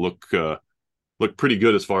look pretty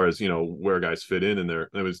good as far as where guys fit in there.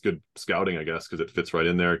 It was good scouting, I guess, because it fits right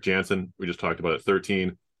in there. Jansen, we just talked about at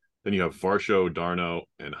 13. Then you have Varsho, Darno,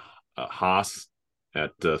 and Haas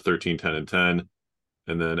at 13, 10, and 10,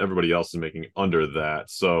 and then everybody else is making under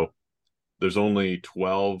that. So there's only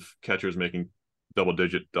 12 catchers making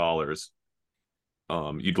double-digit dollars.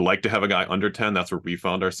 You'd like to have a guy under 10. That's where we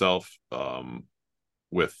found ourselves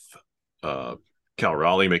with Cal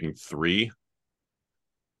Raleigh making 3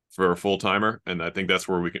 for a full-timer, and I think that's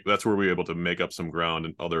where we're able to make up some ground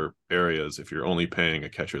in other areas if you're only paying a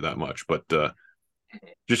catcher that much. But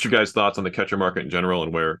just your guys' thoughts on the catcher market in general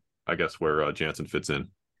and where Jansen fits in.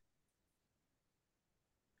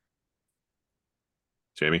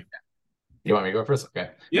 Jamie? You want me to go first?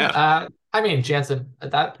 Okay. Yeah. I mean, Jansen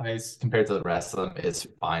at that price compared to the rest of them is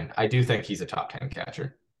fine. I do think he's a top 10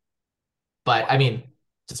 catcher. But I mean,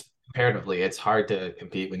 just comparatively, it's hard to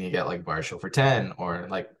compete when you get like Varsho for 10 or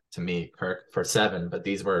like, to me, Kirk for 7. But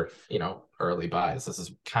these were, early buys. This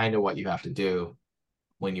is kind of what you have to do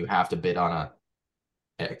when you have to bid on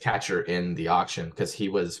a catcher in the auction, because he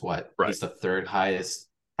was he's the 3rd highest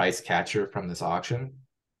price catcher from this auction.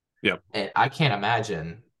 Yeah. And I can't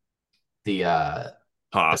imagine the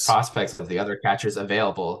prospects of the other catchers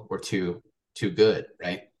available were too good,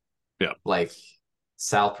 right? Yeah. Like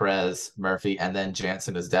Sal Perez, Murphy, and then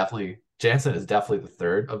Jansen is definitely the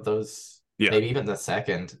 3rd of those. Yeah. Maybe even the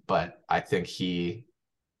 2nd, but I think he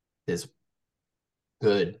is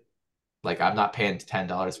good. Like, I'm not paying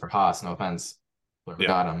 $10 for Haas, no offense. Whoever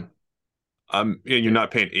got him. And you're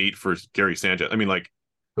not paying 8 for Gary Sanchez. I mean, like,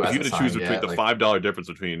 if you had to choose between the $5 difference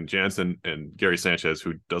between Jansen and Gary Sanchez,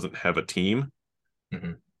 who doesn't have a team,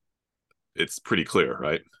 it's pretty clear,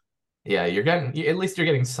 right? Yeah, at least you're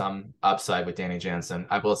getting some upside with Danny Jansen.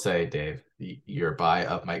 I will say, Dave, your buy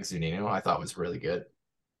of Mike Zunino I thought was really good.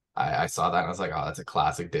 I saw that and I was like, oh, that's a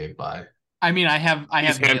classic Dave buy. I mean,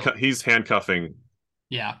 he's handcuffing.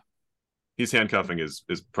 Yeah. He's handcuffing his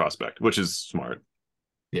prospect, which is smart.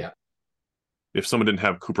 Yeah. If someone didn't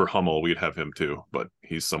have Cooper Hummel, we'd have him too, but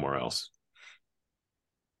he's somewhere else.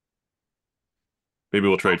 Maybe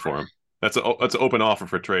we'll trade for him. That's an open offer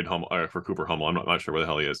for trade for Cooper Hummel. I'm not sure where the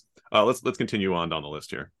hell he is. Let's continue on down the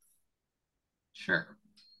list here. Sure.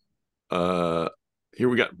 Here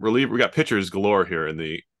we got pitchers galore here in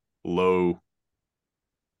the low,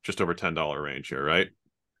 just over $10 range here, right?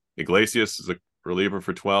 Iglesias is a reliever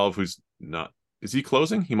for 12, who's not Is he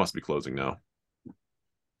closing? He must be closing now.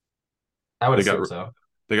 I would They got assume so.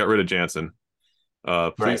 they got rid of Jansen.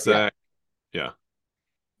 Right. Yeah. Plesac, yeah.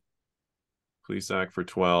 Plesac for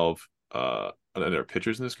 12. Are there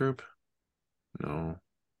pitchers in this group? No.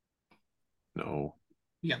 No.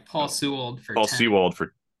 You got Paul No. Sewald for Paul 10. Sewald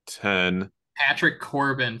for 10. Patrick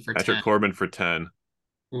Corbin for Patrick 10. Corbin for 10.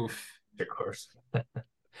 Oof. Of course.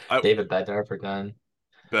 I, David Bednar for 10.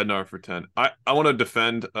 Bednar for 10. I want to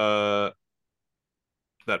defend that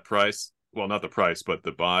price. Well, not the price, but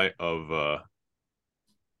the buy of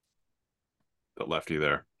the lefty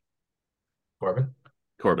there.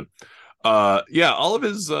 Corbin. Yeah, all of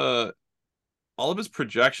his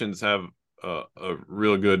projections have a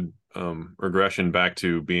real good regression back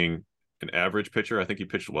to being an average pitcher. I think he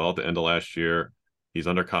pitched well at the end of last year. He's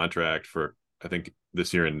under contract for, I think,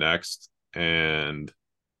 this year and next, and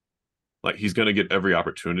like he's going to get every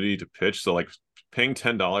opportunity to pitch. So like paying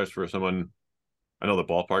 $10 for someone, I know the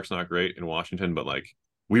ballpark's not great in Washington, but like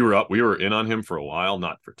we were in on him for a while,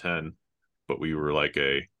 not for 10, but we were like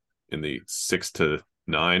in the 6 to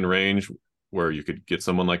 9 range where you could get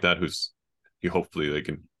someone like that who's hopefully they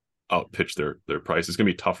can out pitch their price. It's going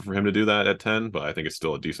to be tougher for him to do that at 10, but I think it's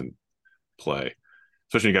still a decent play,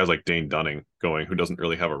 especially guys like Dane Dunning who doesn't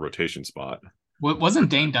really have a rotation spot. Wasn't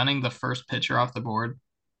Dane Dunning the first pitcher off the board?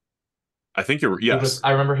 I think yes.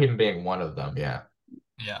 I remember him being one of them. Yeah.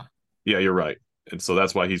 Yeah. Yeah, you're right. And so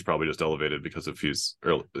that's why he's probably just elevated because of his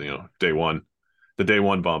early, day one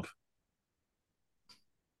bump.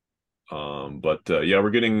 But yeah, we're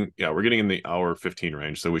getting in the hour 15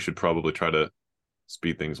 range, so we should probably try to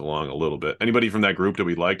speed things along a little bit. Anybody from that group that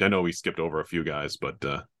we liked? I know we skipped over a few guys, but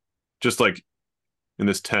just like in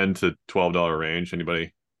this $10 to $12 range,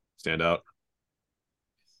 anybody stand out?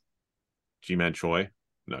 G-Man Choi?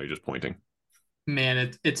 No, you're just pointing.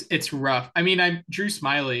 Man, it's rough. I mean, Drew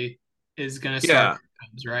Smiley is gonna start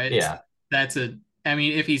Cubs, right? Yeah. I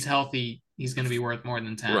mean, if he's healthy, he's gonna be worth more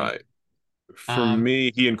than 10. Right. For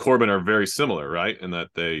me, he and Corbin are very similar, right? In that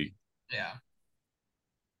they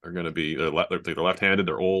are going to be they're left-handed,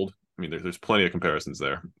 they're old. I mean, there's plenty of comparisons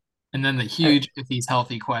there. And then the huge if he's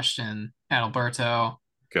healthy question, Adalberto.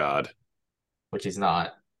 God, which he's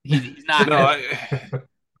not. He's not. No,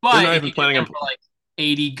 but not even planning on for like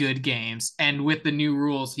 80 good games, and with the new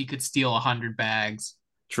rules, he could steal 100 bags.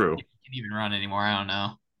 True. He can't even run anymore. I don't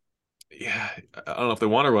know. Yeah, I don't know if they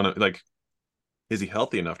want to run it. Like, is he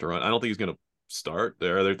healthy enough to run? I don't think he's going to start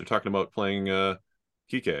there. They're talking about playing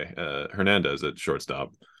Kike Hernandez at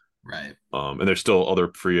shortstop. Right. And there's still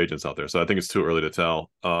other free agents out there, so I think it's too early to tell.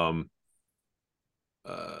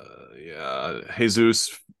 Yeah,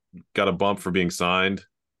 Jesus got a bump for being signed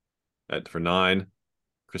for 9.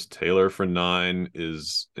 Chris Taylor for 9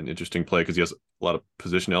 is an interesting play because he has a lot of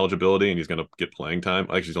position eligibility and he's going to get playing time.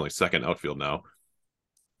 Actually, he's only second outfield now.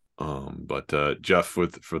 But Jeff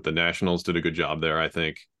with the Nationals did a good job there, I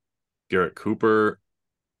think. Garrett Cooper,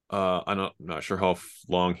 I'm not sure how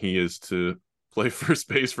long he is to play first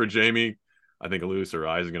base for Jamie. I think Luis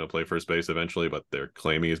Arraez is going to play first base eventually, but they're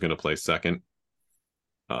claiming he's going to play second.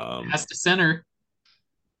 Jazz to center.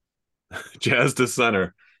 Jazz to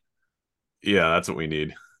center. Yeah, that's what we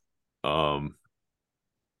need. I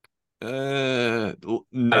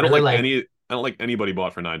don't like anybody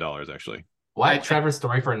bought for $9 actually. Why Trevor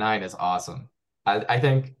Story for 9 is awesome. I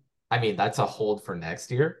think that's a hold for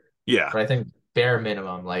next year. Yeah. But I think bare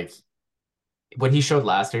minimum, like what he showed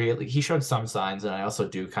last year, he showed some signs, and I also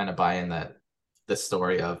do kind of buy in that the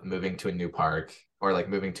story of moving to a new park or like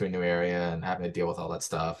moving to a new area and having to deal with all that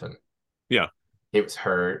stuff. And yeah, he was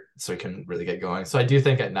hurt, so he couldn't really get going. So I do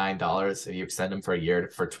think at $9, if you extend him for a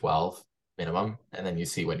year for 12 minimum, and then you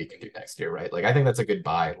see what he can do next year, right? Like I think that's a good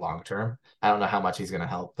buy long term. I don't know how much he's going to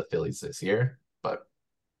help the Phillies this year, but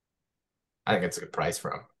I think it's a good price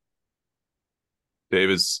for him. Dave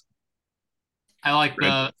is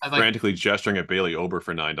frantically gesturing at Bailey Ober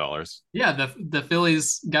for $9. Yeah, the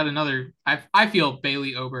Phillies got another. I feel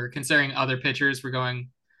Bailey Ober, considering other pitchers that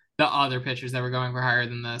were going for higher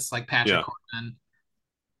than this, like Patrick Corbin.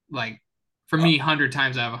 Like for me, 100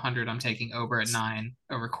 times out of 100, I'm taking Ober at 9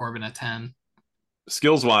 over Corbin at 10.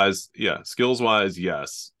 Skills wise,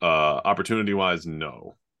 yes. Opportunity wise,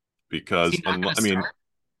 no, because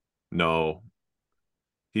no,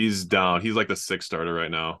 he's down. He's like the 6th starter right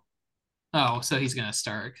now. Oh, so he's gonna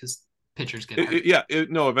start because pitchers get hurt.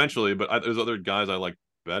 Eventually, but there's other guys I like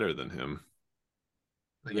better than him.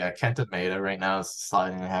 Yeah, Kenta Maeda right now is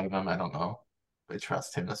sliding ahead of him. I don't know. I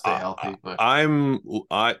trust him to stay healthy, but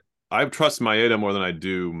I trust Maeda more than I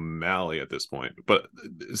do Malley at this point. But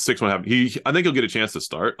 6 won't happen. I think he'll get a chance to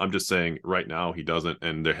start. I'm just saying right now he doesn't,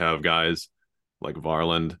 and they have guys like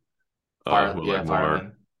Varland who I like more.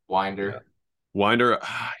 Fireman. Winder. Yeah. Winder,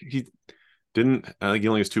 he didn't. I think he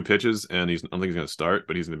only has 2 pitches, and I don't think he's going to start,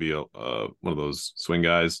 but he's going to be one of those swing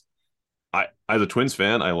guys. As a Twins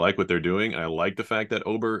fan, I like what they're doing. I like the fact that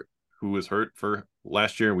Ober, who was hurt for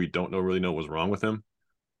last year, we don't really know what was wrong with him,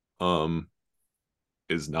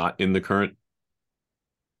 is not in the current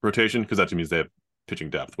rotation, because that means they have pitching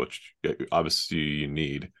depth, which obviously you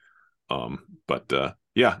need. But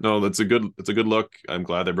yeah, no, that's a good look. I'm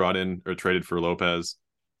glad they brought in or traded for Lopez.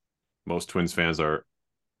 Most Twins fans are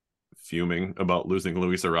fuming about losing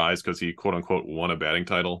Luis Arraez because he quote unquote won a batting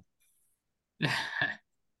title.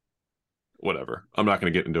 Whatever. I'm not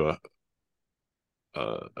going to get into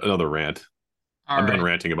another rant. I'm done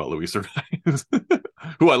ranting about Luis Arraez,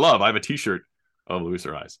 who I love. I have a T-shirt of Luis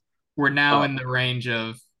Arraez. We're now in the range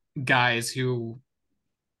of guys who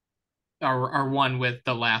are one with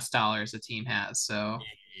the last dollars a team has. So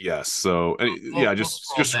yes. So just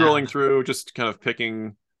scrolling through, just kind of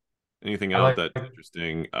picking anything out that's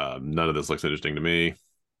interesting. None of this looks interesting to me.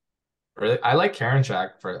 Really, I like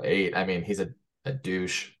Karinchak for 8. I mean, he's a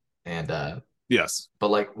douche, and yes, but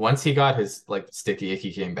like once he got his like sticky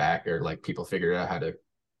icky came back, or like people figured out how to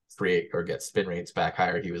create or get spin rates back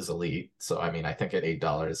higher, he was elite. So I mean, I think at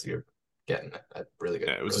 $8 you're getting a really good.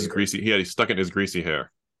 Yeah, it was his greasy. He stuck in his greasy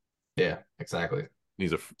hair. Yeah, exactly.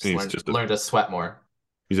 He's learned to sweat more.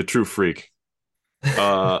 He's a true freak.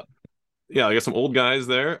 Yeah, I got some old guys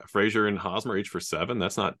there. Frazier and Hosmer each for 7.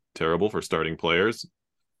 That's not terrible for starting players.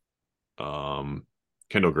 Kendall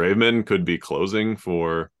Graveman could be closing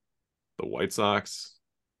for the White Sox.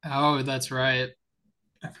 Oh, that's right.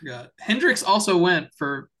 I forgot. Hendricks also went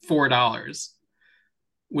for $4,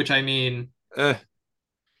 which I mean, if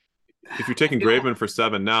you're taking Graveman for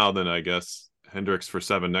 7 now, then I guess Hendricks for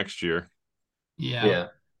 7 next year. Yeah.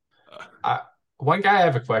 One guy I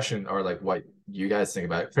have a question, or like what you guys think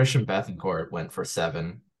about it. Christian Bethancourt went for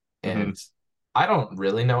 7, and I don't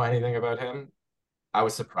really know anything about him. I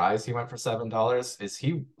was surprised he went for $7. Is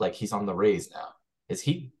he like he's on the Rays now? Is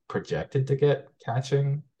he projected to get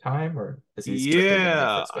catching time, or is he?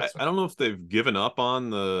 Yeah, I don't know if they've given up on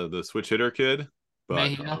the switch hitter kid, but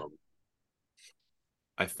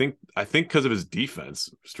I think because of his defense,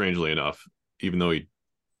 strangely enough, even though I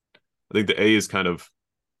think the A is kind of.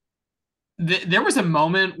 There was a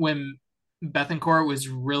moment when Bethancourt was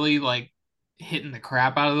really like hitting the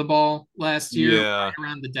crap out of the ball last year, right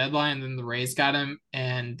around the deadline, and then the Rays got him,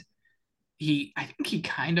 and I think he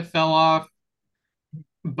kind of fell off.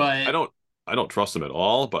 But I don't trust him at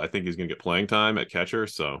all, but I think he's gonna get playing time at catcher,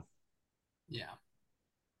 so yeah.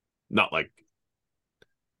 Not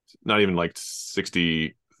even like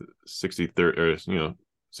 60 30 or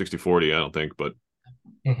 60-40, I don't think, but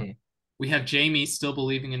we have Jamie still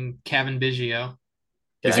believing in Cavan Biggio.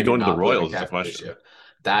 Is he going to the Royals? Is the question.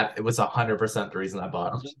 That it was 100% the reason I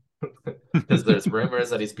bought him. Because there's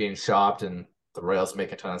rumors that he's being shopped, and the Royals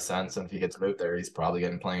make a ton of sense. And if he gets moved there, he's probably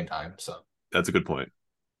getting playing time. So that's a good point.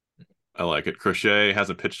 I like it. Crochet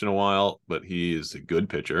hasn't pitched in a while, but he is a good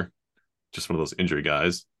pitcher. Just one of those injury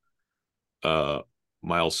guys.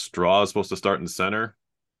 Miles Straw is supposed to start in center,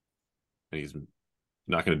 and he's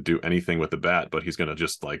not going to do anything with the bat, but he's going to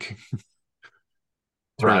just like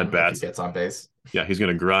turn at bats. He gets on base. Yeah, he's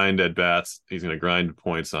going to grind at bats. He's going to grind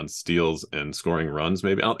points on steals and scoring runs.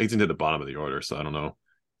 Maybe he's into the bottom of the order, so I don't know.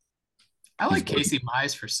 I like Casey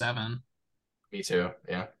Mize for 7. Me too.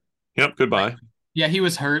 Yeah. Yep. Goodbye. Yeah, he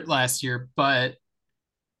was hurt last year, but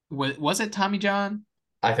was it Tommy John?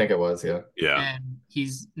 I think it was. Yeah. Yeah. And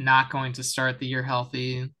he's not going to start the year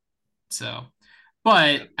healthy. So,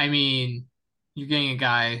 but I mean, you're getting a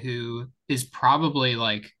guy who is probably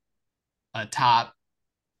like a top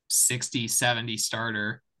 60, 70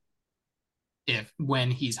 starter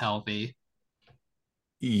when he's healthy.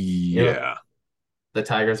 Yeah. The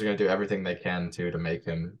Tigers are going to do everything they can to make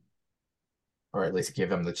him, or at least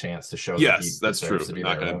give him the chance to show. Yes, that's true. He's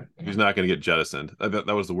not going to get jettisoned. That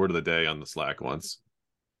was the word of the day on the Slack once.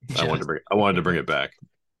 I wanted to bring it back.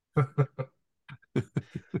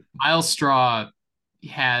 Miles Straw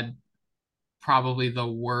had probably the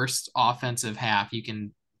worst offensive half you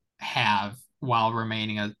can have while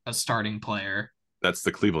remaining a starting player. That's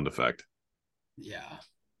the Cleveland effect. Yeah.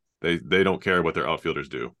 They don't care what their outfielders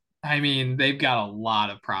do. I mean, they've got a lot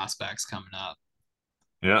of prospects coming up.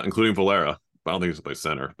 Yeah, including Valera. I don't think he's going to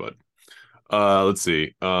play center, but let's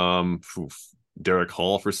see. Derek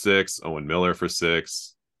Hall for 6, Owen Miller for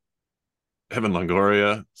 6. Evan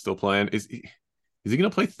Longoria still playing. Is he going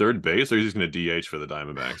to play third base, or is he just going to DH for the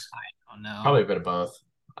Diamondbacks? I don't know. Probably a bit of both.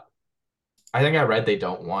 I think I read they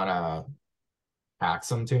don't want to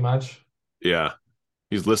tax him too much. Yeah,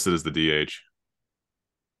 he's listed as the DH.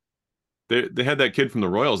 they had that kid from the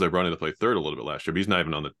Royals they brought in to play third a little bit last year, but he's not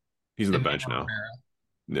even on the he's in the bench Emmanuel now.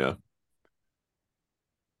 Rivera.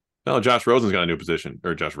 Yeah. Oh, Josh Rosen's got a new position,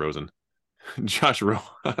 or Josh Rosen, Josh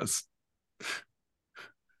Rojas.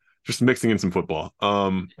 Just mixing in some football.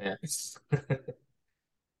 Yeah.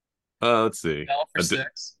 Let's see. Bell for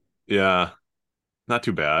 6. Yeah, not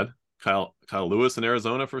too bad. Kyle Lewis in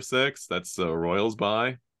Arizona for 6. That's Royals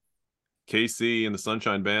by. KC in the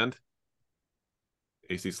Sunshine Band.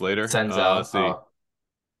 AC Slater. Senzel. Let's see.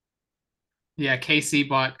 Yeah, KC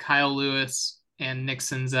bought Kyle Lewis and Nick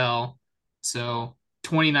Senzel. So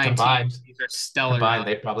 2019, Combined, these are stellar.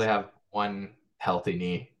 they probably have one healthy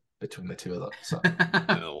knee between the two of them. So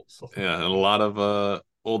Yeah, and a lot of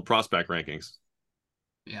old prospect rankings.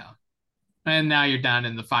 Yeah. And now you're down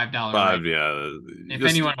in the $5 Five, range. yeah. If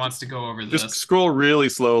anyone wants to go over just this, scroll really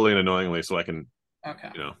slowly and annoyingly so I can, okay.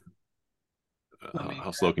 How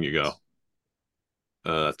slow can you go?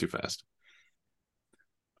 That's too fast.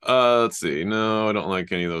 Let's see. No, I don't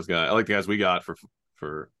like any of those guys. I like the guys we got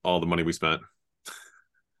for all the money we spent.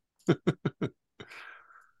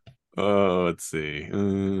 Let's see.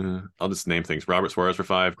 I'll just name things. Robert Suarez for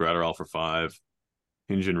 5, Gratterall for 5,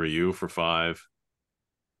 Hyunjin Ryu for 5,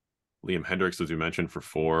 Liam Hendricks, as you mentioned, for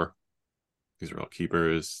 4. These are all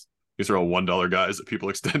keepers. These are all $1 guys that people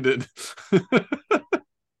extended.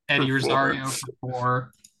 Eddie Rosario for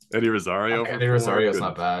 4. Eddie Rosario. Eddie Rosario's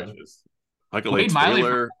not bad. Michael Wade Miley for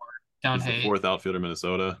 4. Down the 4th outfielder,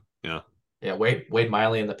 Minnesota. Yeah. Yeah, Wade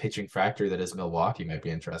Miley in the pitching factory that is Milwaukee might be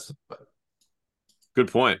interested. But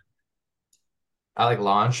good point. I like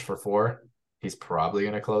Launch for 4. He's probably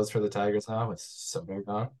going to close for the Tigers now with Soto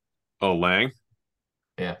gone. Oh, Lang?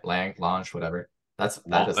 Yeah, Lang, Launch, whatever. That's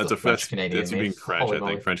a French Canadian. That's being French, I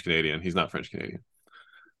think. French Canadian. He's not French Canadian.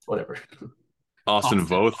 Whatever. Austin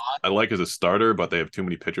Voth, I like as a starter, but they have too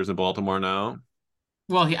many pitchers in Baltimore now.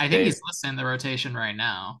 Well, I think he's listed in the rotation right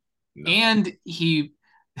now. No. And he,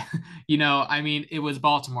 it was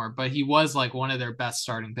Baltimore, but he was like one of their best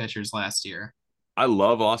starting pitchers last year. I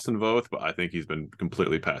love Austin Voth, but I think he's been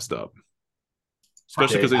completely passed up.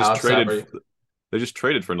 Especially because they just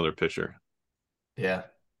traded for another pitcher. Yeah.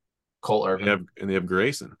 Cole Irvin. And they have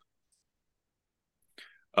Grayson.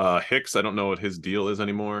 Hicks, I don't know what his deal is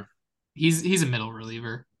anymore. He's a middle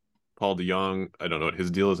reliever. Paul DeYoung, I don't know what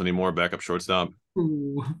his deal is anymore. Backup shortstop.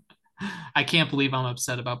 Ooh. I can't believe I'm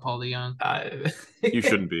upset about Paul DeYoung. You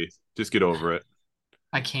shouldn't be. Just get over it.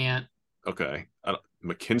 I can't. Okay.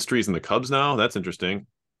 McKinstry's in the Cubs now. That's interesting.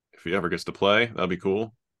 If he ever gets to play, that'd be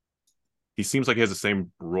cool. He seems like he has the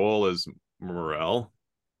same role as Morel.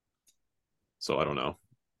 So I don't know.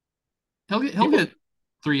 He'll get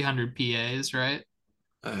 300 PAs, right?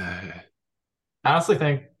 I honestly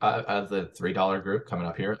think of the $3 group coming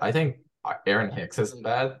up here, I think Aaron Hicks isn't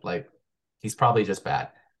bad. Like, he's probably just bad.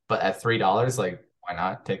 But at $3, like, why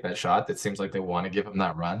not take that shot? It seems like they want to give him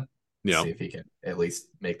that run. Yeah. See if he can at least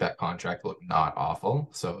make that contract look not awful.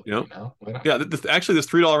 So, why not? Yeah, actually, this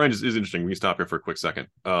 $3 range is interesting. We can stop here for a quick second.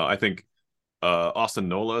 I think Austin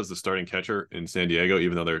Nola is the starting catcher in San Diego,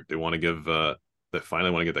 even though they want to give they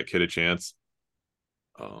finally want to get that kid a chance.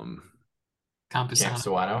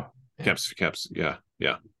 Campusano.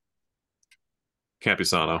 Yeah.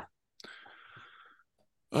 Campusano.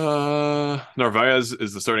 Narvaez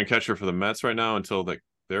is the starting catcher for the Mets right now until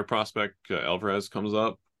their prospect Alvarez comes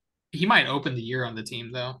up. He might open the year on the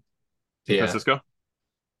team though. Yeah. Francisco?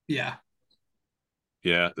 Yeah.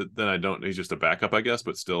 Yeah, then he's just a backup, I guess,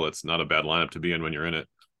 but still it's not a bad lineup to be in when you're in it.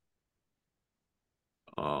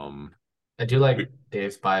 I do like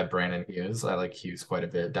Dave's buy of Brandon Hughes. I like Hughes quite a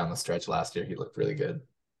bit down the stretch last year. He looked really good.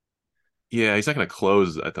 Yeah, he's not going to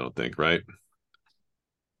close, I don't think, right?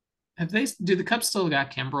 Do the Cubs still got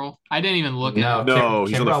Kimbrel? I didn't even look at it. No,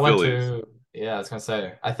 he's on the Phillies. Yeah, I was going to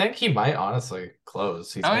say. I think he might honestly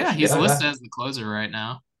close. He's listed as the closer right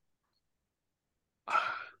now.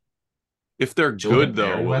 If they're good,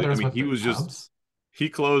 though, I mean, he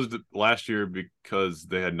closed last year because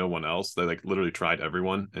they had no one else. They literally tried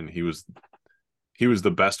everyone, and he was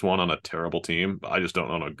the best one on a terrible team. I just don't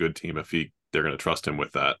know on a good team if they're going to trust him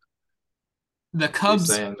with that. The Cubs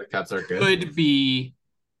are good. Could be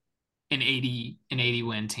an 80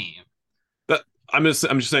 win team. I'm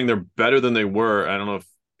just saying they're better than they were. I don't know if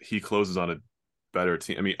he closes on a better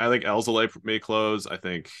team. I mean, I think Alzolay may close. I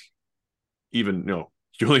think even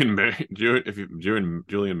Julian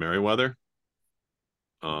Merriweather.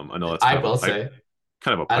 I know that's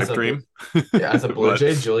kind of a pipe dream. As a Blue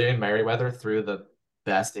Jay, Julian Merriweather threw the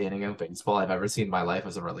best inning of baseball I've ever seen in my life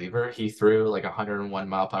as a reliever. He threw like 101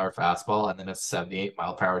 mile per hour fastball and then a 78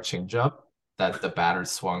 mile per hour changeup that the batter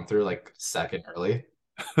swung through like second early.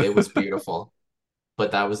 It was beautiful. but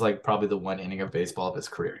that was like probably the one inning of baseball of his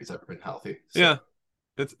career he's ever been healthy. So, Yeah,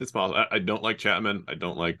 it's possible. I don't like Chapman. I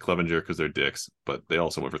don't like Clevenger because they're dicks, but they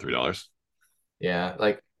also went for $3. yeah,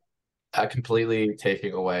 like completely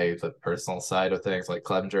taking away the personal side of things, like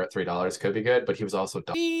Clevenger at $3 could be good, but he was also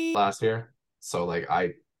dumb last year. So like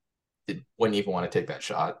wouldn't even want to take that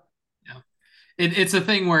shot. Yeah. It's a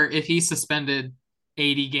thing where if he's suspended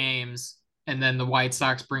 80 games and then the White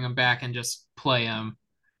Sox bring him back and just play him,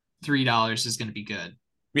 $3 is going to be good.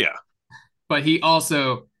 Yeah. But he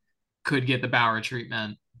also could get the Bauer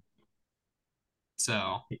treatment.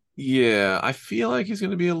 So yeah, I feel like he's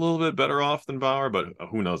going to be a little bit better off than Bauer, but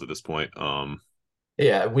who knows at this point?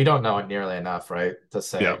 Yeah, we don't know it nearly enough, right, to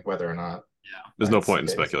say Yeah. whether or not. Yeah, there's no point in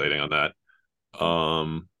speculating on that.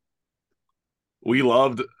 We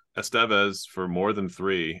loved Estevez for more than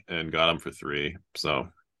 3 and got him for 3, so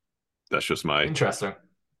that's just my interesting.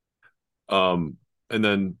 And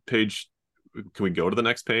then page. Can we go to the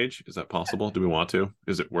next page? Is that possible? Do we want to?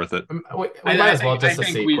 Is it worth it? We might as well just to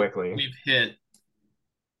see quickly.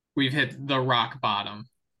 We've hit the rock bottom.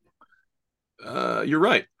 You're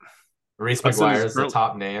right. Reese McGuire is the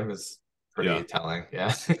top name is pretty telling.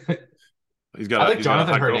 Yeah. He's got. I like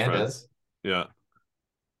Jonathan Hernandez. Yeah.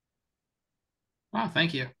 Wow,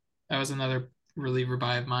 thank you. That was another reliever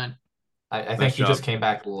buy of mine. I think he just came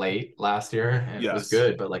back late last year and it was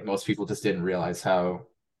good, but like most people just didn't realize how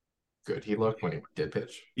good he looked when he did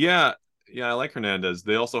pitch. Yeah, I like Hernandez.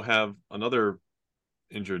 They also have another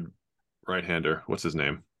injured right-hander. What's his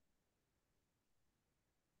name?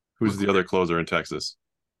 Who's the other closer in Texas?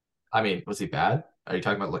 I mean, was he bad? Are you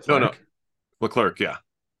talking about Leclerc? No. Leclerc, yeah.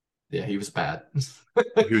 Yeah, he was bad.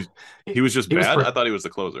 he was just bad. I thought he was the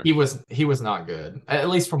closer. He was not good. At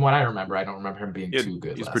least from what I remember, I don't remember him being too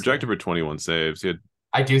good. He's projected for 21 saves.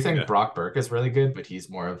 I do think Brock Burke is really good, but he's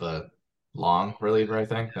more of a long reliever, I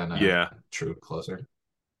think, than a true closer.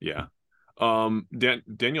 Yeah.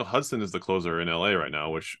 Daniel Hudson is the closer in LA right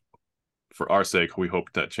now, which for our sake, we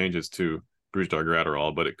hope that changes to Brusdar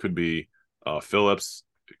Graterol, but it could be Phillips,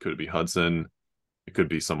 it could be Hudson, it could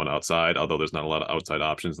be someone outside, although there's not a lot of outside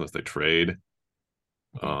options unless they trade.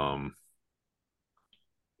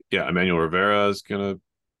 Emmanuel Rivera is gonna.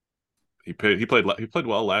 He played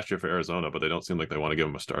well last year for Arizona, but they don't seem like they want to give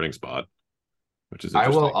him a starting spot, which is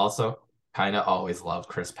interesting. I will also kind of always love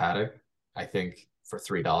Chris Paddock. I think for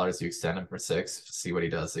 $3 you extend him for 6, see what he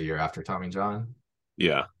does the year after Tommy John.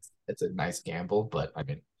 Yeah, it's a nice gamble, but I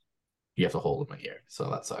mean, you have to hold him a year, so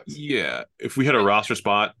that sucks. Yeah, if we had a roster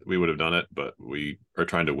spot, we would have done it, but we are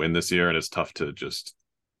trying to win this year, and it's tough to just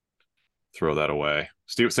throw that away.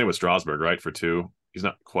 Same with Strasburg, right? For 2, he's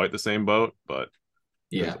not quite the same boat, but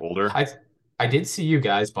he's older. I did see you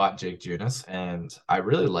guys bought Jake Junis, and I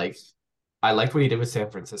liked what he did with San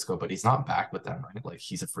Francisco, but he's not back with them, right? Like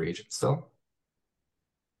he's a free agent still.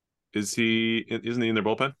 Isn't he in their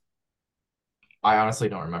bullpen? I honestly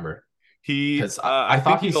don't remember. I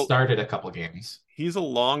thought he started a couple games. He's a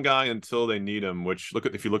long guy until they need him. Which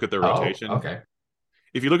if you look at their rotation, okay.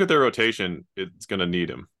 If you look at their rotation, it's gonna need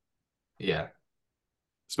him. Yeah,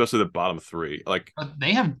 especially the bottom 3. Like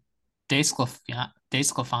they have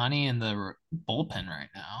DeSclafani in the bullpen right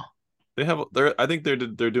now. I think they're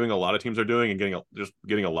doing a lot of teams are doing and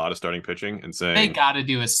getting a lot of starting pitching and saying they got to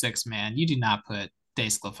do a 6-man. You do not put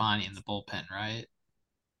DeSclafani in the bullpen, right?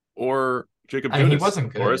 Or Jacob Junis. He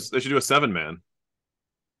wasn't good. Or they should do a 7-man.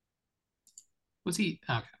 Was he?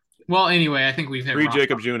 Okay. Well, anyway, I think we've hit 3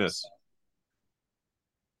 Jacob Junis.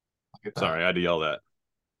 Sorry, I had to yell that.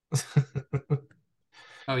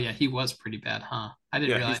 Oh yeah, he was pretty bad, huh? I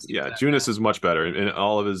didn't realize. Junis is much better, and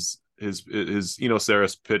all of his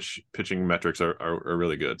Saris pitching metrics are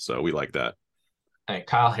really good. So we like that. And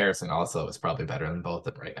Kyle Harrison also is probably better than both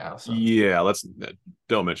of them right now. So. Yeah,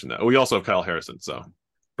 don't mention that. We also have Kyle Harrison, so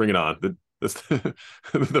bring it on.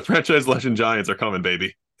 The franchise legend Giants are coming,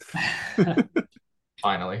 baby.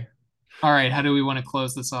 Finally. All right, how do we want to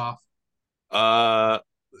close this off?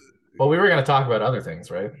 Well, we were going to talk about other things,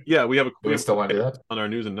 right? Yeah, we still want to do that on our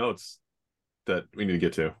news and notes that we need to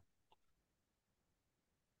get to.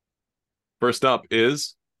 First up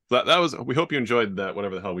is that was. We hope you enjoyed that.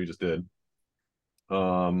 Whatever the hell we just did.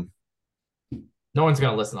 No one's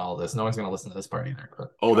going to listen to all this. No one's going to listen to this part either.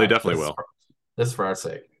 But, they definitely will. This is for our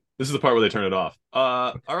sake. This is the part where they turn it off.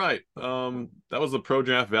 All right. That was the pro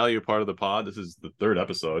draft value part of the pod. This is the 3rd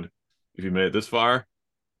episode. If you made it this far,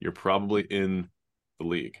 you're probably in the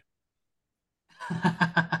league.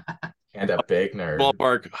 And a big nerd.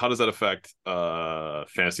 Ballpark, how does that affect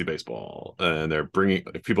fantasy baseball? And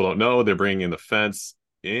if people don't know, they're bringing in the fence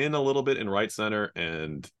in a little bit in right center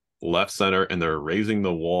and left center, and they're raising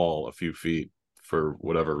the wall a few feet for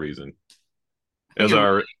whatever reason.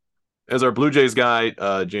 As our Blue Jays guy,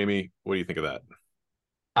 Jamie, what do you think of that?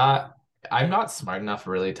 Uh, I'm not smart enough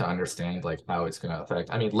really to understand like how it's going to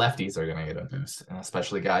affect. I mean, lefties are going to get a boost, and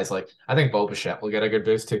especially guys like I think Bo Bichette will get a good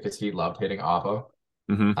boost too because he loved hitting Oppo.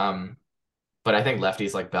 Hmm. Um, but I think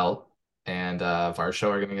lefties like Belt and Varsho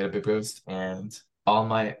are going to get a big boost. And all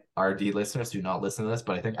my RD listeners do not listen to this,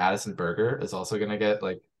 but I think Addison Berger is also going to get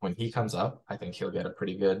like when he comes up, I think he'll get a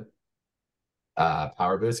pretty good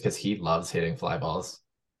power boost because he loves hitting fly balls.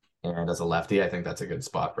 And as a lefty, I think that's a good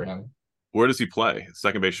spot for him. Where does he play?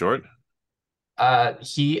 Second base short? I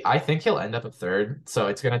think he'll end up at third, so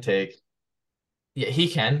it's gonna take. Yeah, he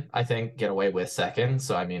can, I think, get away with second.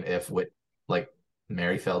 So I mean, if with like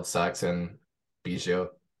Merrifield sucks and Bijou,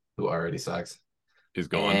 who already sucks, He's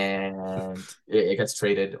gone. and it gets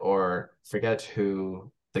traded, or forget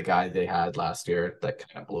who the guy they had last year that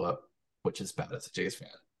kind of blew up, which is bad as a Jays fan.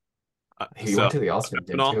 He So went to the All-Star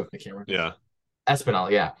game Espinal? too. I can't remember. Yeah. Espinal,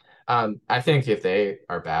 yeah. I think if they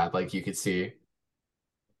are bad, like you could see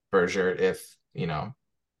Berger if,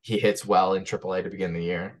 he hits well in AAA to begin the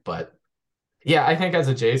year. But yeah, I think as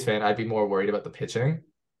a Jays fan, I'd be more worried about the pitching.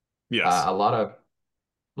 Yes. A lot of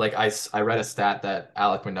like I read a stat that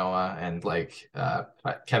Alek Manoah and like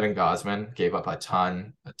Kevin Gosman gave up a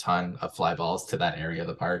ton of fly balls to that area of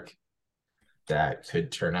the park that could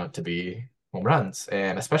turn out to be home runs.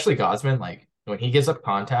 And especially Gosman, like when he gives up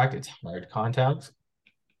contact, it's hard contact,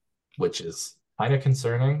 which is kind of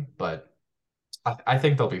concerning, but I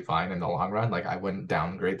think they'll be fine in the long run. Like I wouldn't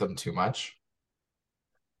downgrade them too much,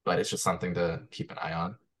 but it's just something to keep an eye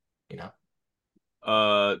on, you know.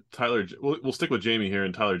 Tyler, we'll stick with Jamie here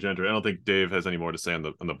and Tyler Gentry. I don't think Dave has any more to say on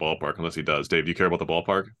the ballpark unless he does. Dave, do you care about the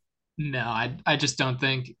ballpark? No, I just don't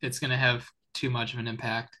think it's going to have too much of an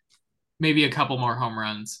impact. Maybe a couple more home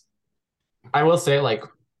runs. I will say, like,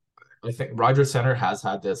 I think Rogers Center has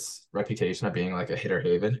had this reputation of being like a hitter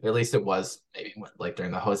haven. At least it was maybe like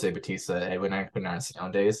during the Jose Bautista, Edwin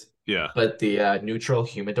Encarnacion days. Yeah. But the neutral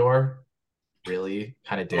humidor really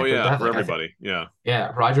kind of Oh dampened yeah, that. for Like I think, everybody. Yeah.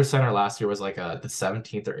 yeah, Rogers Center last year was like the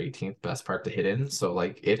 17th or 18th best park to hit in. So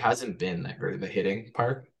like it hasn't been that great of a hitting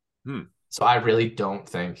park. Hmm. So I really don't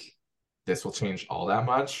think this will change all that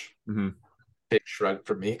much. Hmm. Big shrug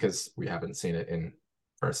for me because we haven't seen it in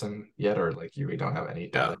person yet, or like we don't have any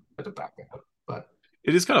Yeah. data to back it up. But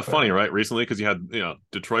It is kind of funny, right? Recently, because you had,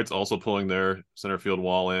 Detroit's also pulling their center field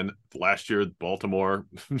wall in. Last year, Baltimore,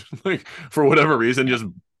 like for whatever reason, just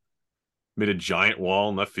made a giant wall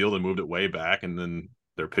in left field and moved it way back. And then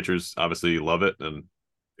their pitchers obviously love it. And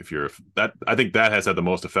if you're that, I think that has had the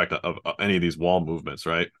most effect of any of these wall movements,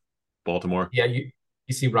 right? Baltimore. yeah, you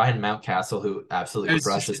see Ryan Mountcastle who absolutely It's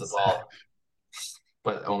crushes just the ball,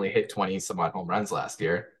 but only hit 20 some odd home runs last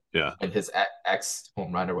year. Yeah. And his X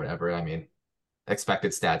home run or whatever. I mean,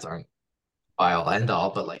 expected stats aren't by all end all,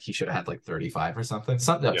 but like he should have had like 35 or something.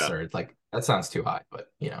 Something Yeah. absurd. Like that sounds too high, but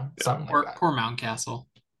something like that. poor Mountcastle.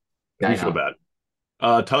 Yeah, We I feel know.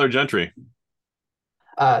 bad. Tyler Gentry.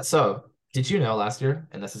 So did you know last year,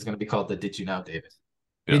 and this is going to be called the Did You Know, David?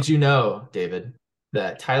 Yeah. Did you know, David,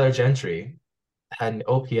 that Tyler Gentry had an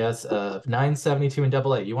OPS of 972 in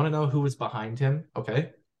Double A? You want to know who was behind him?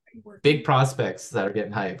 Okay. Big prospects that are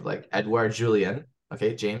getting hyped, like Edouard Julien,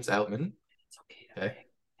 okay, James Outman, okay,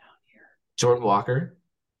 Jordan Walker.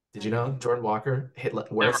 Did you know Jordan Walker hit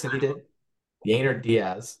worse than he did? Yainer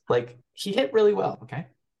Diaz, like he hit really well, okay.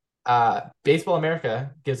 Baseball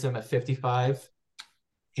America gives him a 55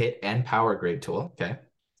 hit and power grade tool, okay,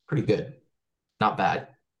 pretty good, not bad.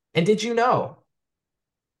 And did you know?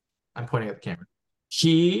 I'm pointing at the camera.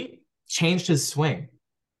 He changed his swing.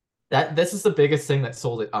 This is the biggest thing that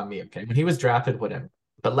sold it on me. Okay, when he was drafted, whatever.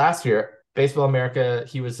 But last year, Baseball America,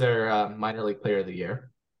 he was their minor league player of the year,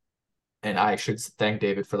 and I should thank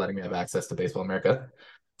David for letting me have access to Baseball America.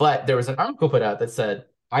 But there was an article put out that said,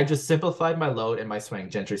 "I just simplified my load and my swing."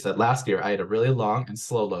 Gentry said, "Last year I had a really long and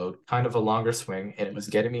slow load, kind of a longer swing, and it was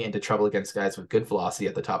getting me into trouble against guys with good velocity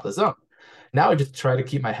at the top of the zone. Now I just try to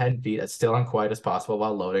keep my head and feet as still and quiet as possible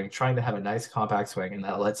while loading, trying to have a nice compact swing, and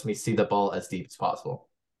that lets me see the ball as deep as possible."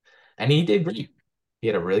 And he did great. He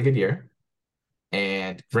had a really good year.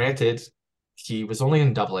 And granted, he was only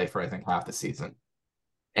in Double A for I think half the season.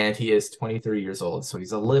 And he is 23 years old, so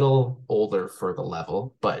he's a little older for the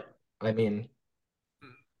level. But I mean,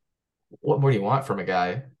 what more do you want from a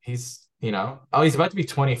guy? He's, he's about to be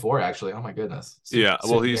 24 actually. Oh my goodness. Yeah.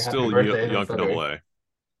 Well, he's Happy still birthday in young for Double February. A.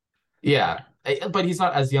 Yeah, but he's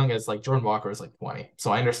not as young as like Jordan Walker is like 20.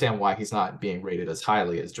 So I understand why he's not being rated as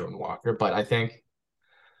highly as Jordan Walker. But I think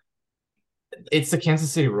it's the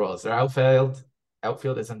Kansas City Royals. Their outfield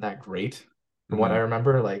isn't that great from what I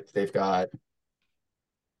remember. Like they've got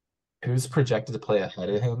who's projected to play ahead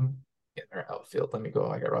of him in their outfield? Let me go.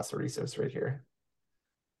 I got roster resource right here.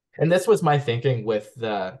 And this was my thinking with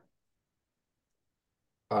the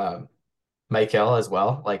um Michael as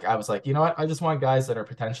well. Like I was like, you know what? I just want guys that are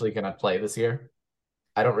potentially gonna play this year.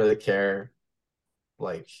 I don't really care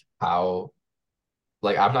like how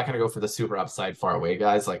like I'm not gonna go for the super upside far away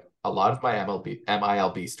guys. Like a lot of my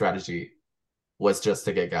MILB strategy was just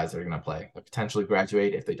to get guys that are gonna play, like potentially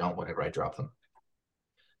graduate. If they don't, whatever, I drop them.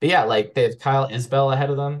 But yeah, like they have Kyle Isbell ahead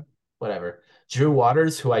of them, whatever. Drew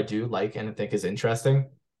Waters, who I do like and think is interesting,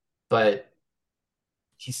 but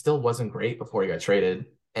he still wasn't great before he got traded.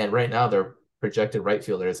 And right now, their projected right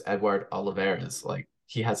fielder is Edward Olivares. Like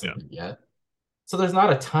he hasn't hit yet, so there's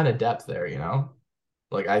not a ton of depth there.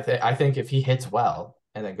 Like I think if he hits well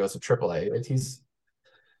and then goes to AAA, he's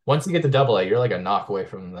once you get to AA, you're like a knock away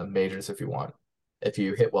from the majors if you want. If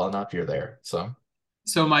you hit well enough, you're there. So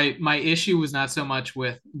my issue was not so much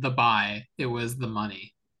with the buy, it was the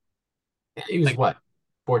money. He was Like what,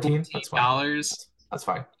 14? That's fine. $14. That's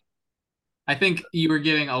fine. I think you were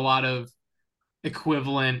getting a lot of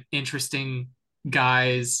equivalent, interesting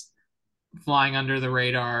guys flying under the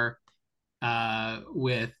radar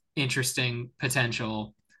with interesting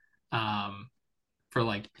potential for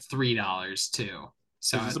like $3 too.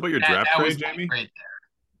 So is this about your draft grade, Jamie?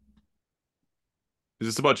 Is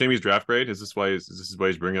this about Jamie's draft grade? Is this why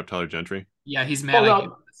he's bringing up Tyler Gentry? Yeah, he's mad.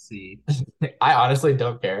 I honestly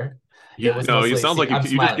don't care. You sound like you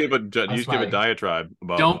just gave a diatribe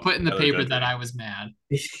about. Don't put in the paper that I was mad.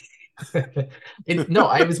 No,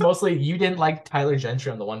 I was mostly you didn't like Tyler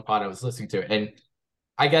Gentry on the one pod I was listening to, and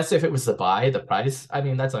I guess if it was the price, I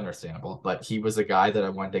mean that's understandable. But he was a guy that I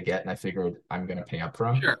wanted to get, and I figured I'm gonna pay up for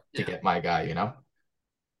him to get my guy.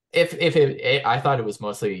 If I thought it was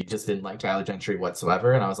mostly you just didn't like Tyler Gentry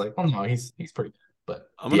whatsoever, and I was like, well, no, he's pretty good.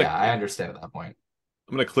 But I understand at that point.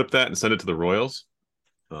 I'm gonna clip that and send it to the Royals.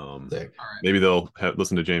 Maybe they'll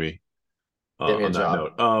listen to Jamie on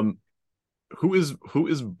that note. Who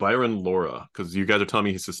is Byron Laura? Because you guys are telling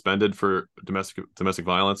me he's suspended for domestic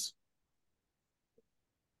violence.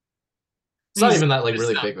 It's not even that like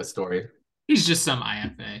really big of a story. He's just some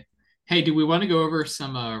IFA. Hey, do we want to go over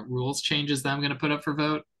some rules changes that I'm going to put up for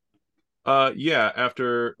vote? Yeah,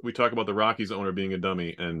 after we talk about the Rockies owner being a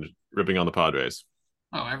dummy and ripping on the Padres.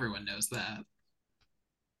 Oh, everyone knows that.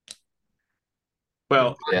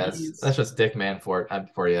 Well, yes, that's just Dick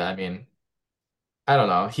Manfort for you. I mean, I don't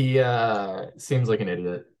know. He seems like an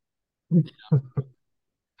idiot.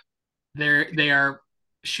 They are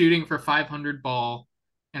shooting for 500 ball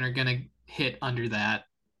and are gonna hit under that.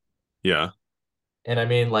 Yeah. And I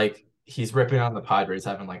mean, like he's ripping on the Padres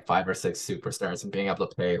having like 5 or 6 superstars and being able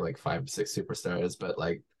to pay like 5 or 6 superstars, but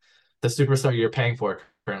like the superstar you're paying for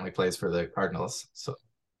currently plays for the Cardinals, so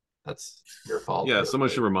that's your fault. Yeah, someone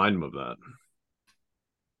should remind him of that.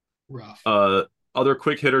 Rough. Other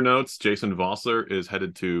quick hitter notes: Jason Vossler is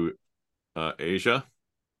headed to Asia,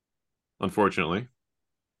 unfortunately,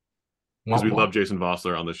 because we love Jason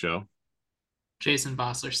Vossler on the show. Jason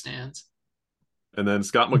Vossler stands. And then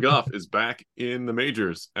Scott McGough is back in the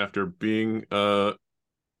majors after being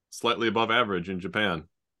slightly above average in Japan.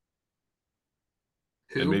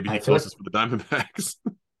 Who? And maybe he closest for the Diamondbacks.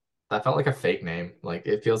 That felt like a fake name. Like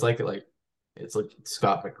it feels like it's like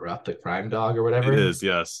Scott McGruff, the crime dog or whatever. It is,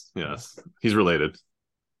 yes. He's related.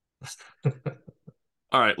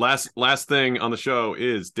 All right, last thing on the show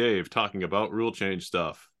is Dave talking about rule change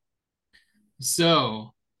stuff.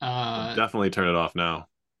 So I'll definitely turn it off now.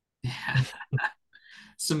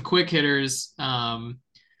 Some quick hitters that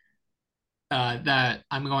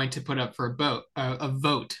I'm going to put up for a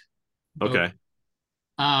vote. Okay.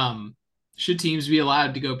 Should teams be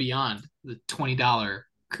allowed to go beyond the $20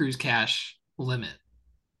 cruise cash limit?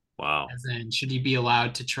 Wow. As in, should you be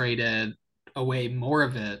allowed to trade away more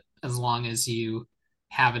of it as long as you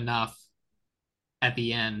have enough at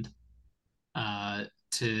the end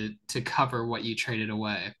to cover what you traded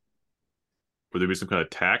away? Would there be some kind of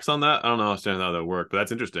tax on that? I don't understand how that would work, but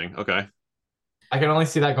that's interesting. Okay. I can only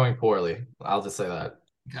see that going poorly. I'll just say that.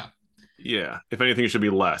 Okay. Yeah. If anything, it should be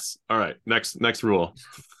less. All right. Next rule.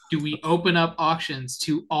 Do we open up auctions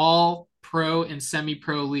to all pro and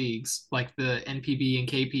semi-pro leagues like the NPB and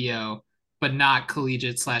KPO, but not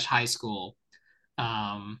collegiate/high school?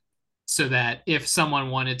 So that if someone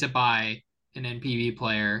wanted to buy an NPB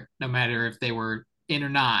player, no matter if they were in or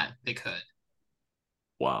not, they could.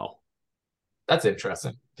 Wow. That's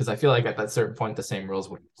interesting because I feel like at that certain point, the same rules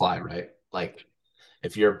would apply, right? Like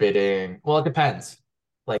if you're bidding, well, it depends.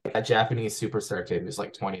 Like a Japanese superstar kid who's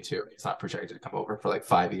like 22, he's not projected to come over for like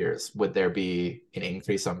 5 years. Would there be an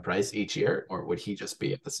increase on price each year, or would he just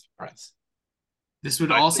be at the same price? This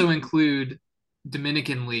would I also think include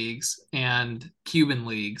Dominican leagues and Cuban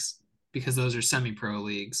leagues because those are semi-pro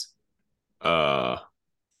leagues. uh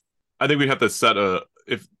I think we'd have to set a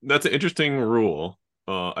if that's an interesting rule.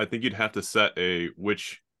 I think you'd have to set a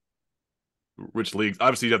which leagues.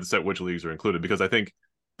 Obviously, you'd have to set which leagues are included because I think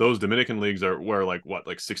those Dominican leagues are where like what,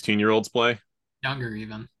 like 16-year-olds play. Younger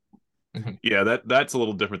even. Yeah, that's a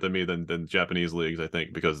little different than me than Japanese leagues, I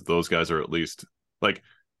think, because those guys are at least like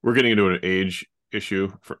we're getting into an age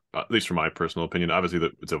issue for at least from my personal opinion. Obviously,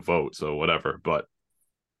 it's a vote, so whatever. But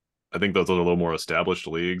I think those are a little more established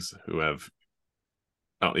leagues who have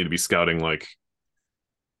I don't need to be scouting like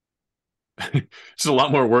just a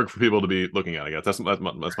lot more work for people to be looking at. I guess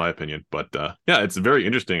that's my opinion. But yeah, it's a very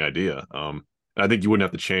interesting idea. I think you wouldn't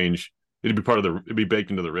have to change. It'd be baked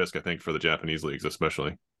into the risk. I think for the Japanese leagues,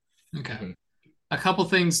 especially. Okay. Mhm. A couple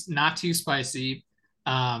things not too spicy.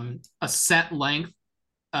 A set length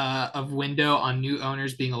of window on new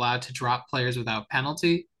owners being allowed to drop players without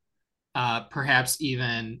penalty. Perhaps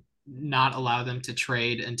even not allow them to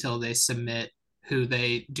trade until they submit who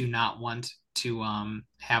they do not want to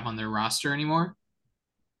have on their roster anymore.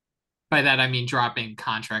 By that I mean dropping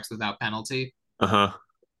contracts without penalty. Uh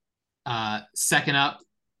huh. Second up,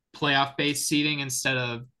 playoff based seeding instead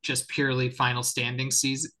of just purely final standing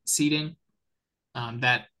seeding.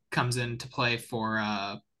 That comes into play for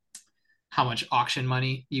how much auction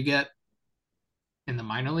money you get in the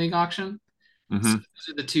minor league auction. So Mm-hmm. those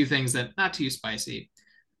are the two things that not too spicy.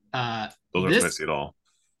 Those aren't This spicy at all.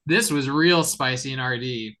 this was real spicy in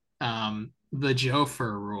RD. The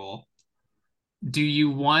Jofer rule. Do you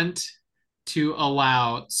want to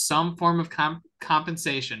allow some form of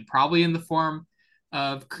compensation, probably in the form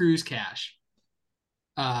of cruise cash,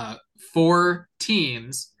 for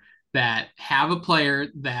teams that have a player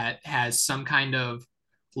that has some kind of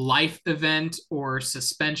life event or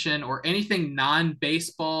suspension or anything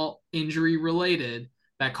non-baseball injury related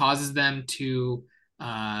that causes them to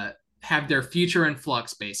have their future in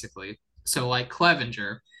flux, basically. So, like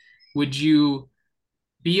Clevenger, would you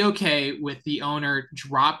be okay with the owner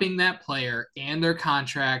dropping that player and their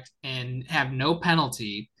contract and have no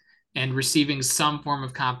penalty and receiving some form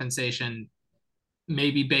of compensation,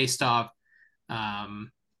 maybe based off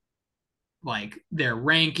um, like their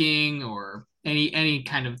ranking or any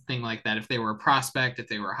kind of thing like that? If they were a prospect, if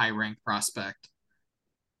they were a high ranked prospect.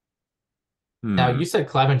 Now, Hmm. you said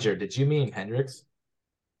Clevenger. Did you mean Hendricks?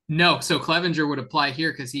 No, so Clevenger would apply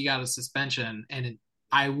here because he got a suspension, and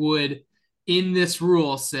I would, in this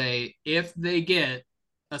rule, say if they get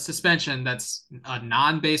a suspension that's a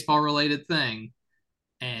non-baseball related thing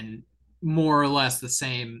and more or less the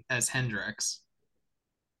same as Hendricks.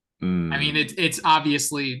 I Hmm. mean, it's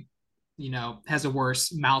obviously, has a worse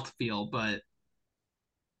mouthfeel, but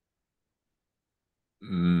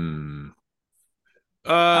Hmm. Uh,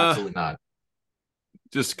 Absolutely not.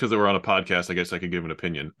 just because we're on a podcast, I guess I could give an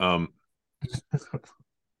opinion.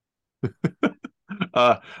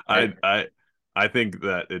 Uh, I Fair. I I think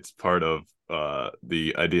that it's part of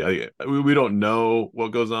the idea. We don't know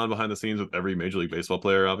what goes on behind the scenes with every Major League Baseball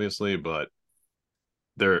player, obviously, but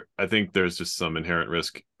I think there's just some inherent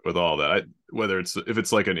risk with all that. Whether it's if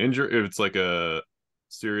it's like an injury, if it's like a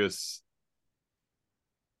serious,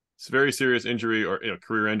 it's very serious injury or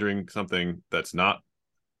career ending something that's not.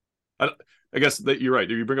 I, I guess that you're right.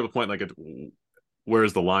 You bring up a point like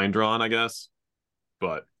where's the line drawn? I guess,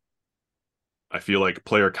 but I feel like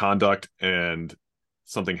player conduct and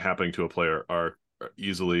something happening to a player are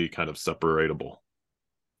easily kind of separatable.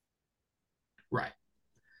 right.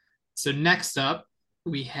 So next up,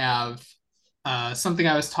 we have something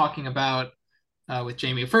I was talking about with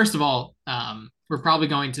Jamie. First of all, we're probably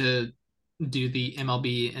going to do the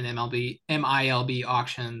MLB and MILB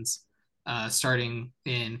auctions starting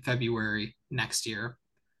in February next year.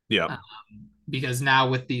 Yeah, Um, because now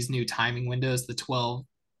with these new timing windows, the 12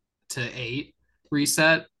 to 8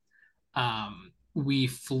 reset, we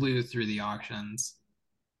flew through the auctions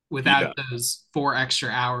yeah, without those 4 extra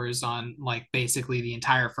hours on like basically the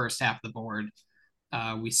entire first half of the board.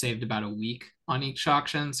 We saved about a week on each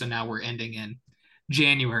auction. So now we're ending in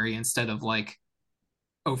January instead of like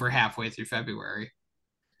over halfway through February.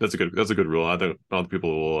 that's a good rule. I don't think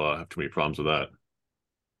people will have too many problems with that.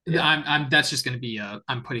 Yeah. I'm that's just going to be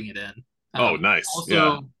I'm putting it in. Oh, nice. Yeah,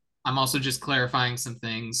 Also, I'm also just clarifying some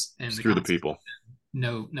things in the screw the concept. people.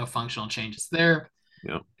 No functional changes there.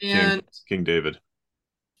 Yeah, King And King David.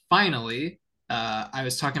 finally, I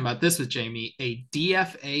was talking about this with Jamie, a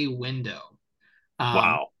DFA window. Um,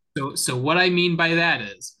 Wow. so what I mean by that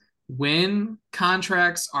is when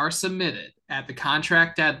contracts are submitted at the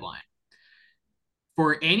contract deadline,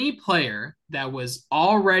 for any player that was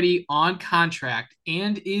already on contract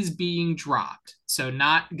and is being dropped. So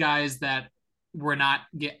not guys that were not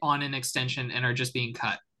get on an extension and are just being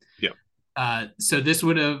cut. So this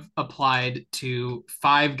would have applied to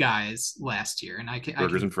 5 guys last year, and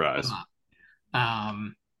Burgers and fries. Do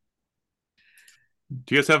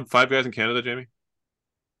you guys have 5 guys in Canada, Jamie?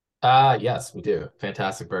 Yes, we do.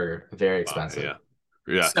 Fantastic burger, very expensive.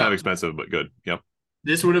 Yeah, so, kind of expensive, but good. Yep.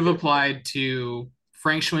 This would have applied to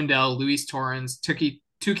Frank Schwindel, Luis Torrens, Touki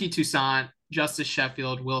Toussaint, Justice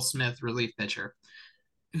Sheffield, Will Smith, relief pitcher,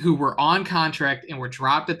 who were on contract and were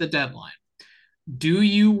dropped at the deadline. Do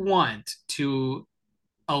you want to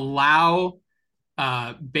allow,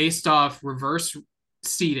 based off reverse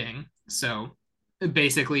seeding, so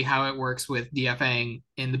basically how it works with DFAing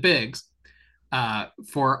in the bigs,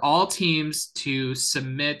 for all teams to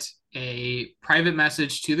submit a private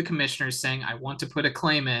message to the commissioners saying, I want to put a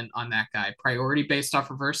claim in on that guy, priority based off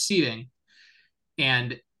reverse seeding.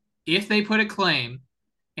 And if they put a claim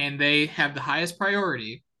and they have the highest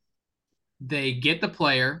priority, they get the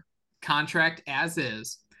player, contract as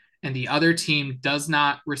is, and the other team does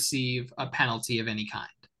not receive a penalty of any kind.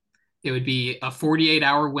 It would be a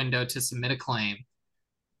 48-hour window to submit a claim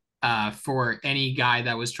for any guy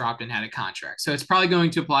that was dropped and had a contract. So it's probably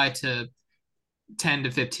going to apply to 10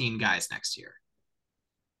 to 15 guys next year.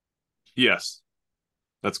 Yes,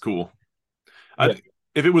 that's cool. Yeah.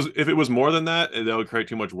 If it was more than that, that would create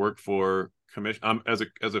too much work for commission. As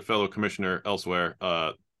a fellow commissioner elsewhere,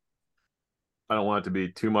 I don't want it to be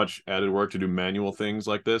too much added work to do manual things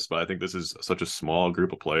like this, but I think this is such a small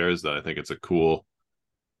group of players that I think it's a cool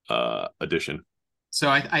addition. So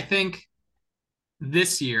I think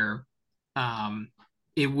this year,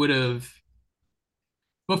 it would have,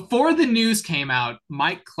 before the news came out,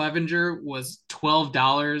 Mike Clevenger was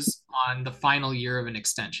 $12 on the final year of an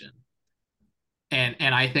extension.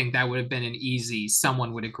 And I think that would have been an easy,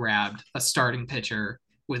 someone would have grabbed a starting pitcher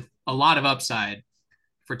with a lot of upside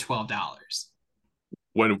for $12.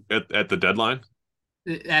 When at the deadline?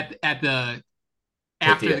 At the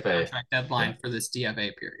after the contract deadline for this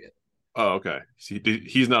DFA period. Oh, okay. So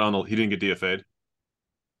he's not on he didn't get DFA'd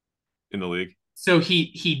in the league. So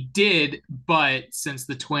he did, but since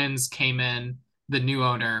the Twins came in, the new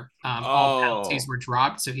owner, all penalties were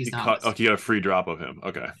dropped, so he's not. He got a free drop of him.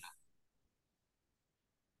 Okay.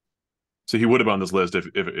 So he would have been on this list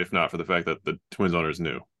if not for the fact that the Twins owner is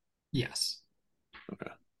new. Yes.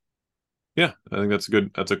 Okay. Yeah, I think that's good.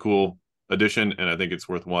 That's a cool addition, and I think it's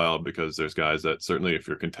worthwhile because there's guys that certainly, if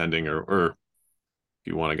you're contending or if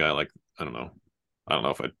you want a guy like, I don't know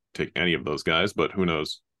if I'd take any of those guys, but who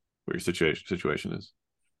knows what your situation is.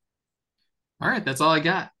 All right, that's all I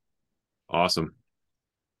got. Awesome.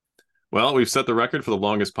 Well, we've set the record for the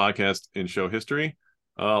longest podcast in show history.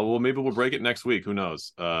 Well, maybe we'll break it next week. Who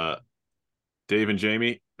knows? Dave and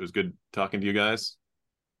Jamie, it was good talking to you guys.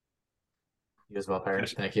 You as well, Perry.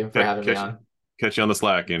 Thank you for having me on. Catch you on the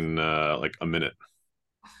Slack in like a minute.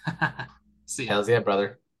 See ya. Hells yeah,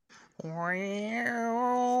 brother.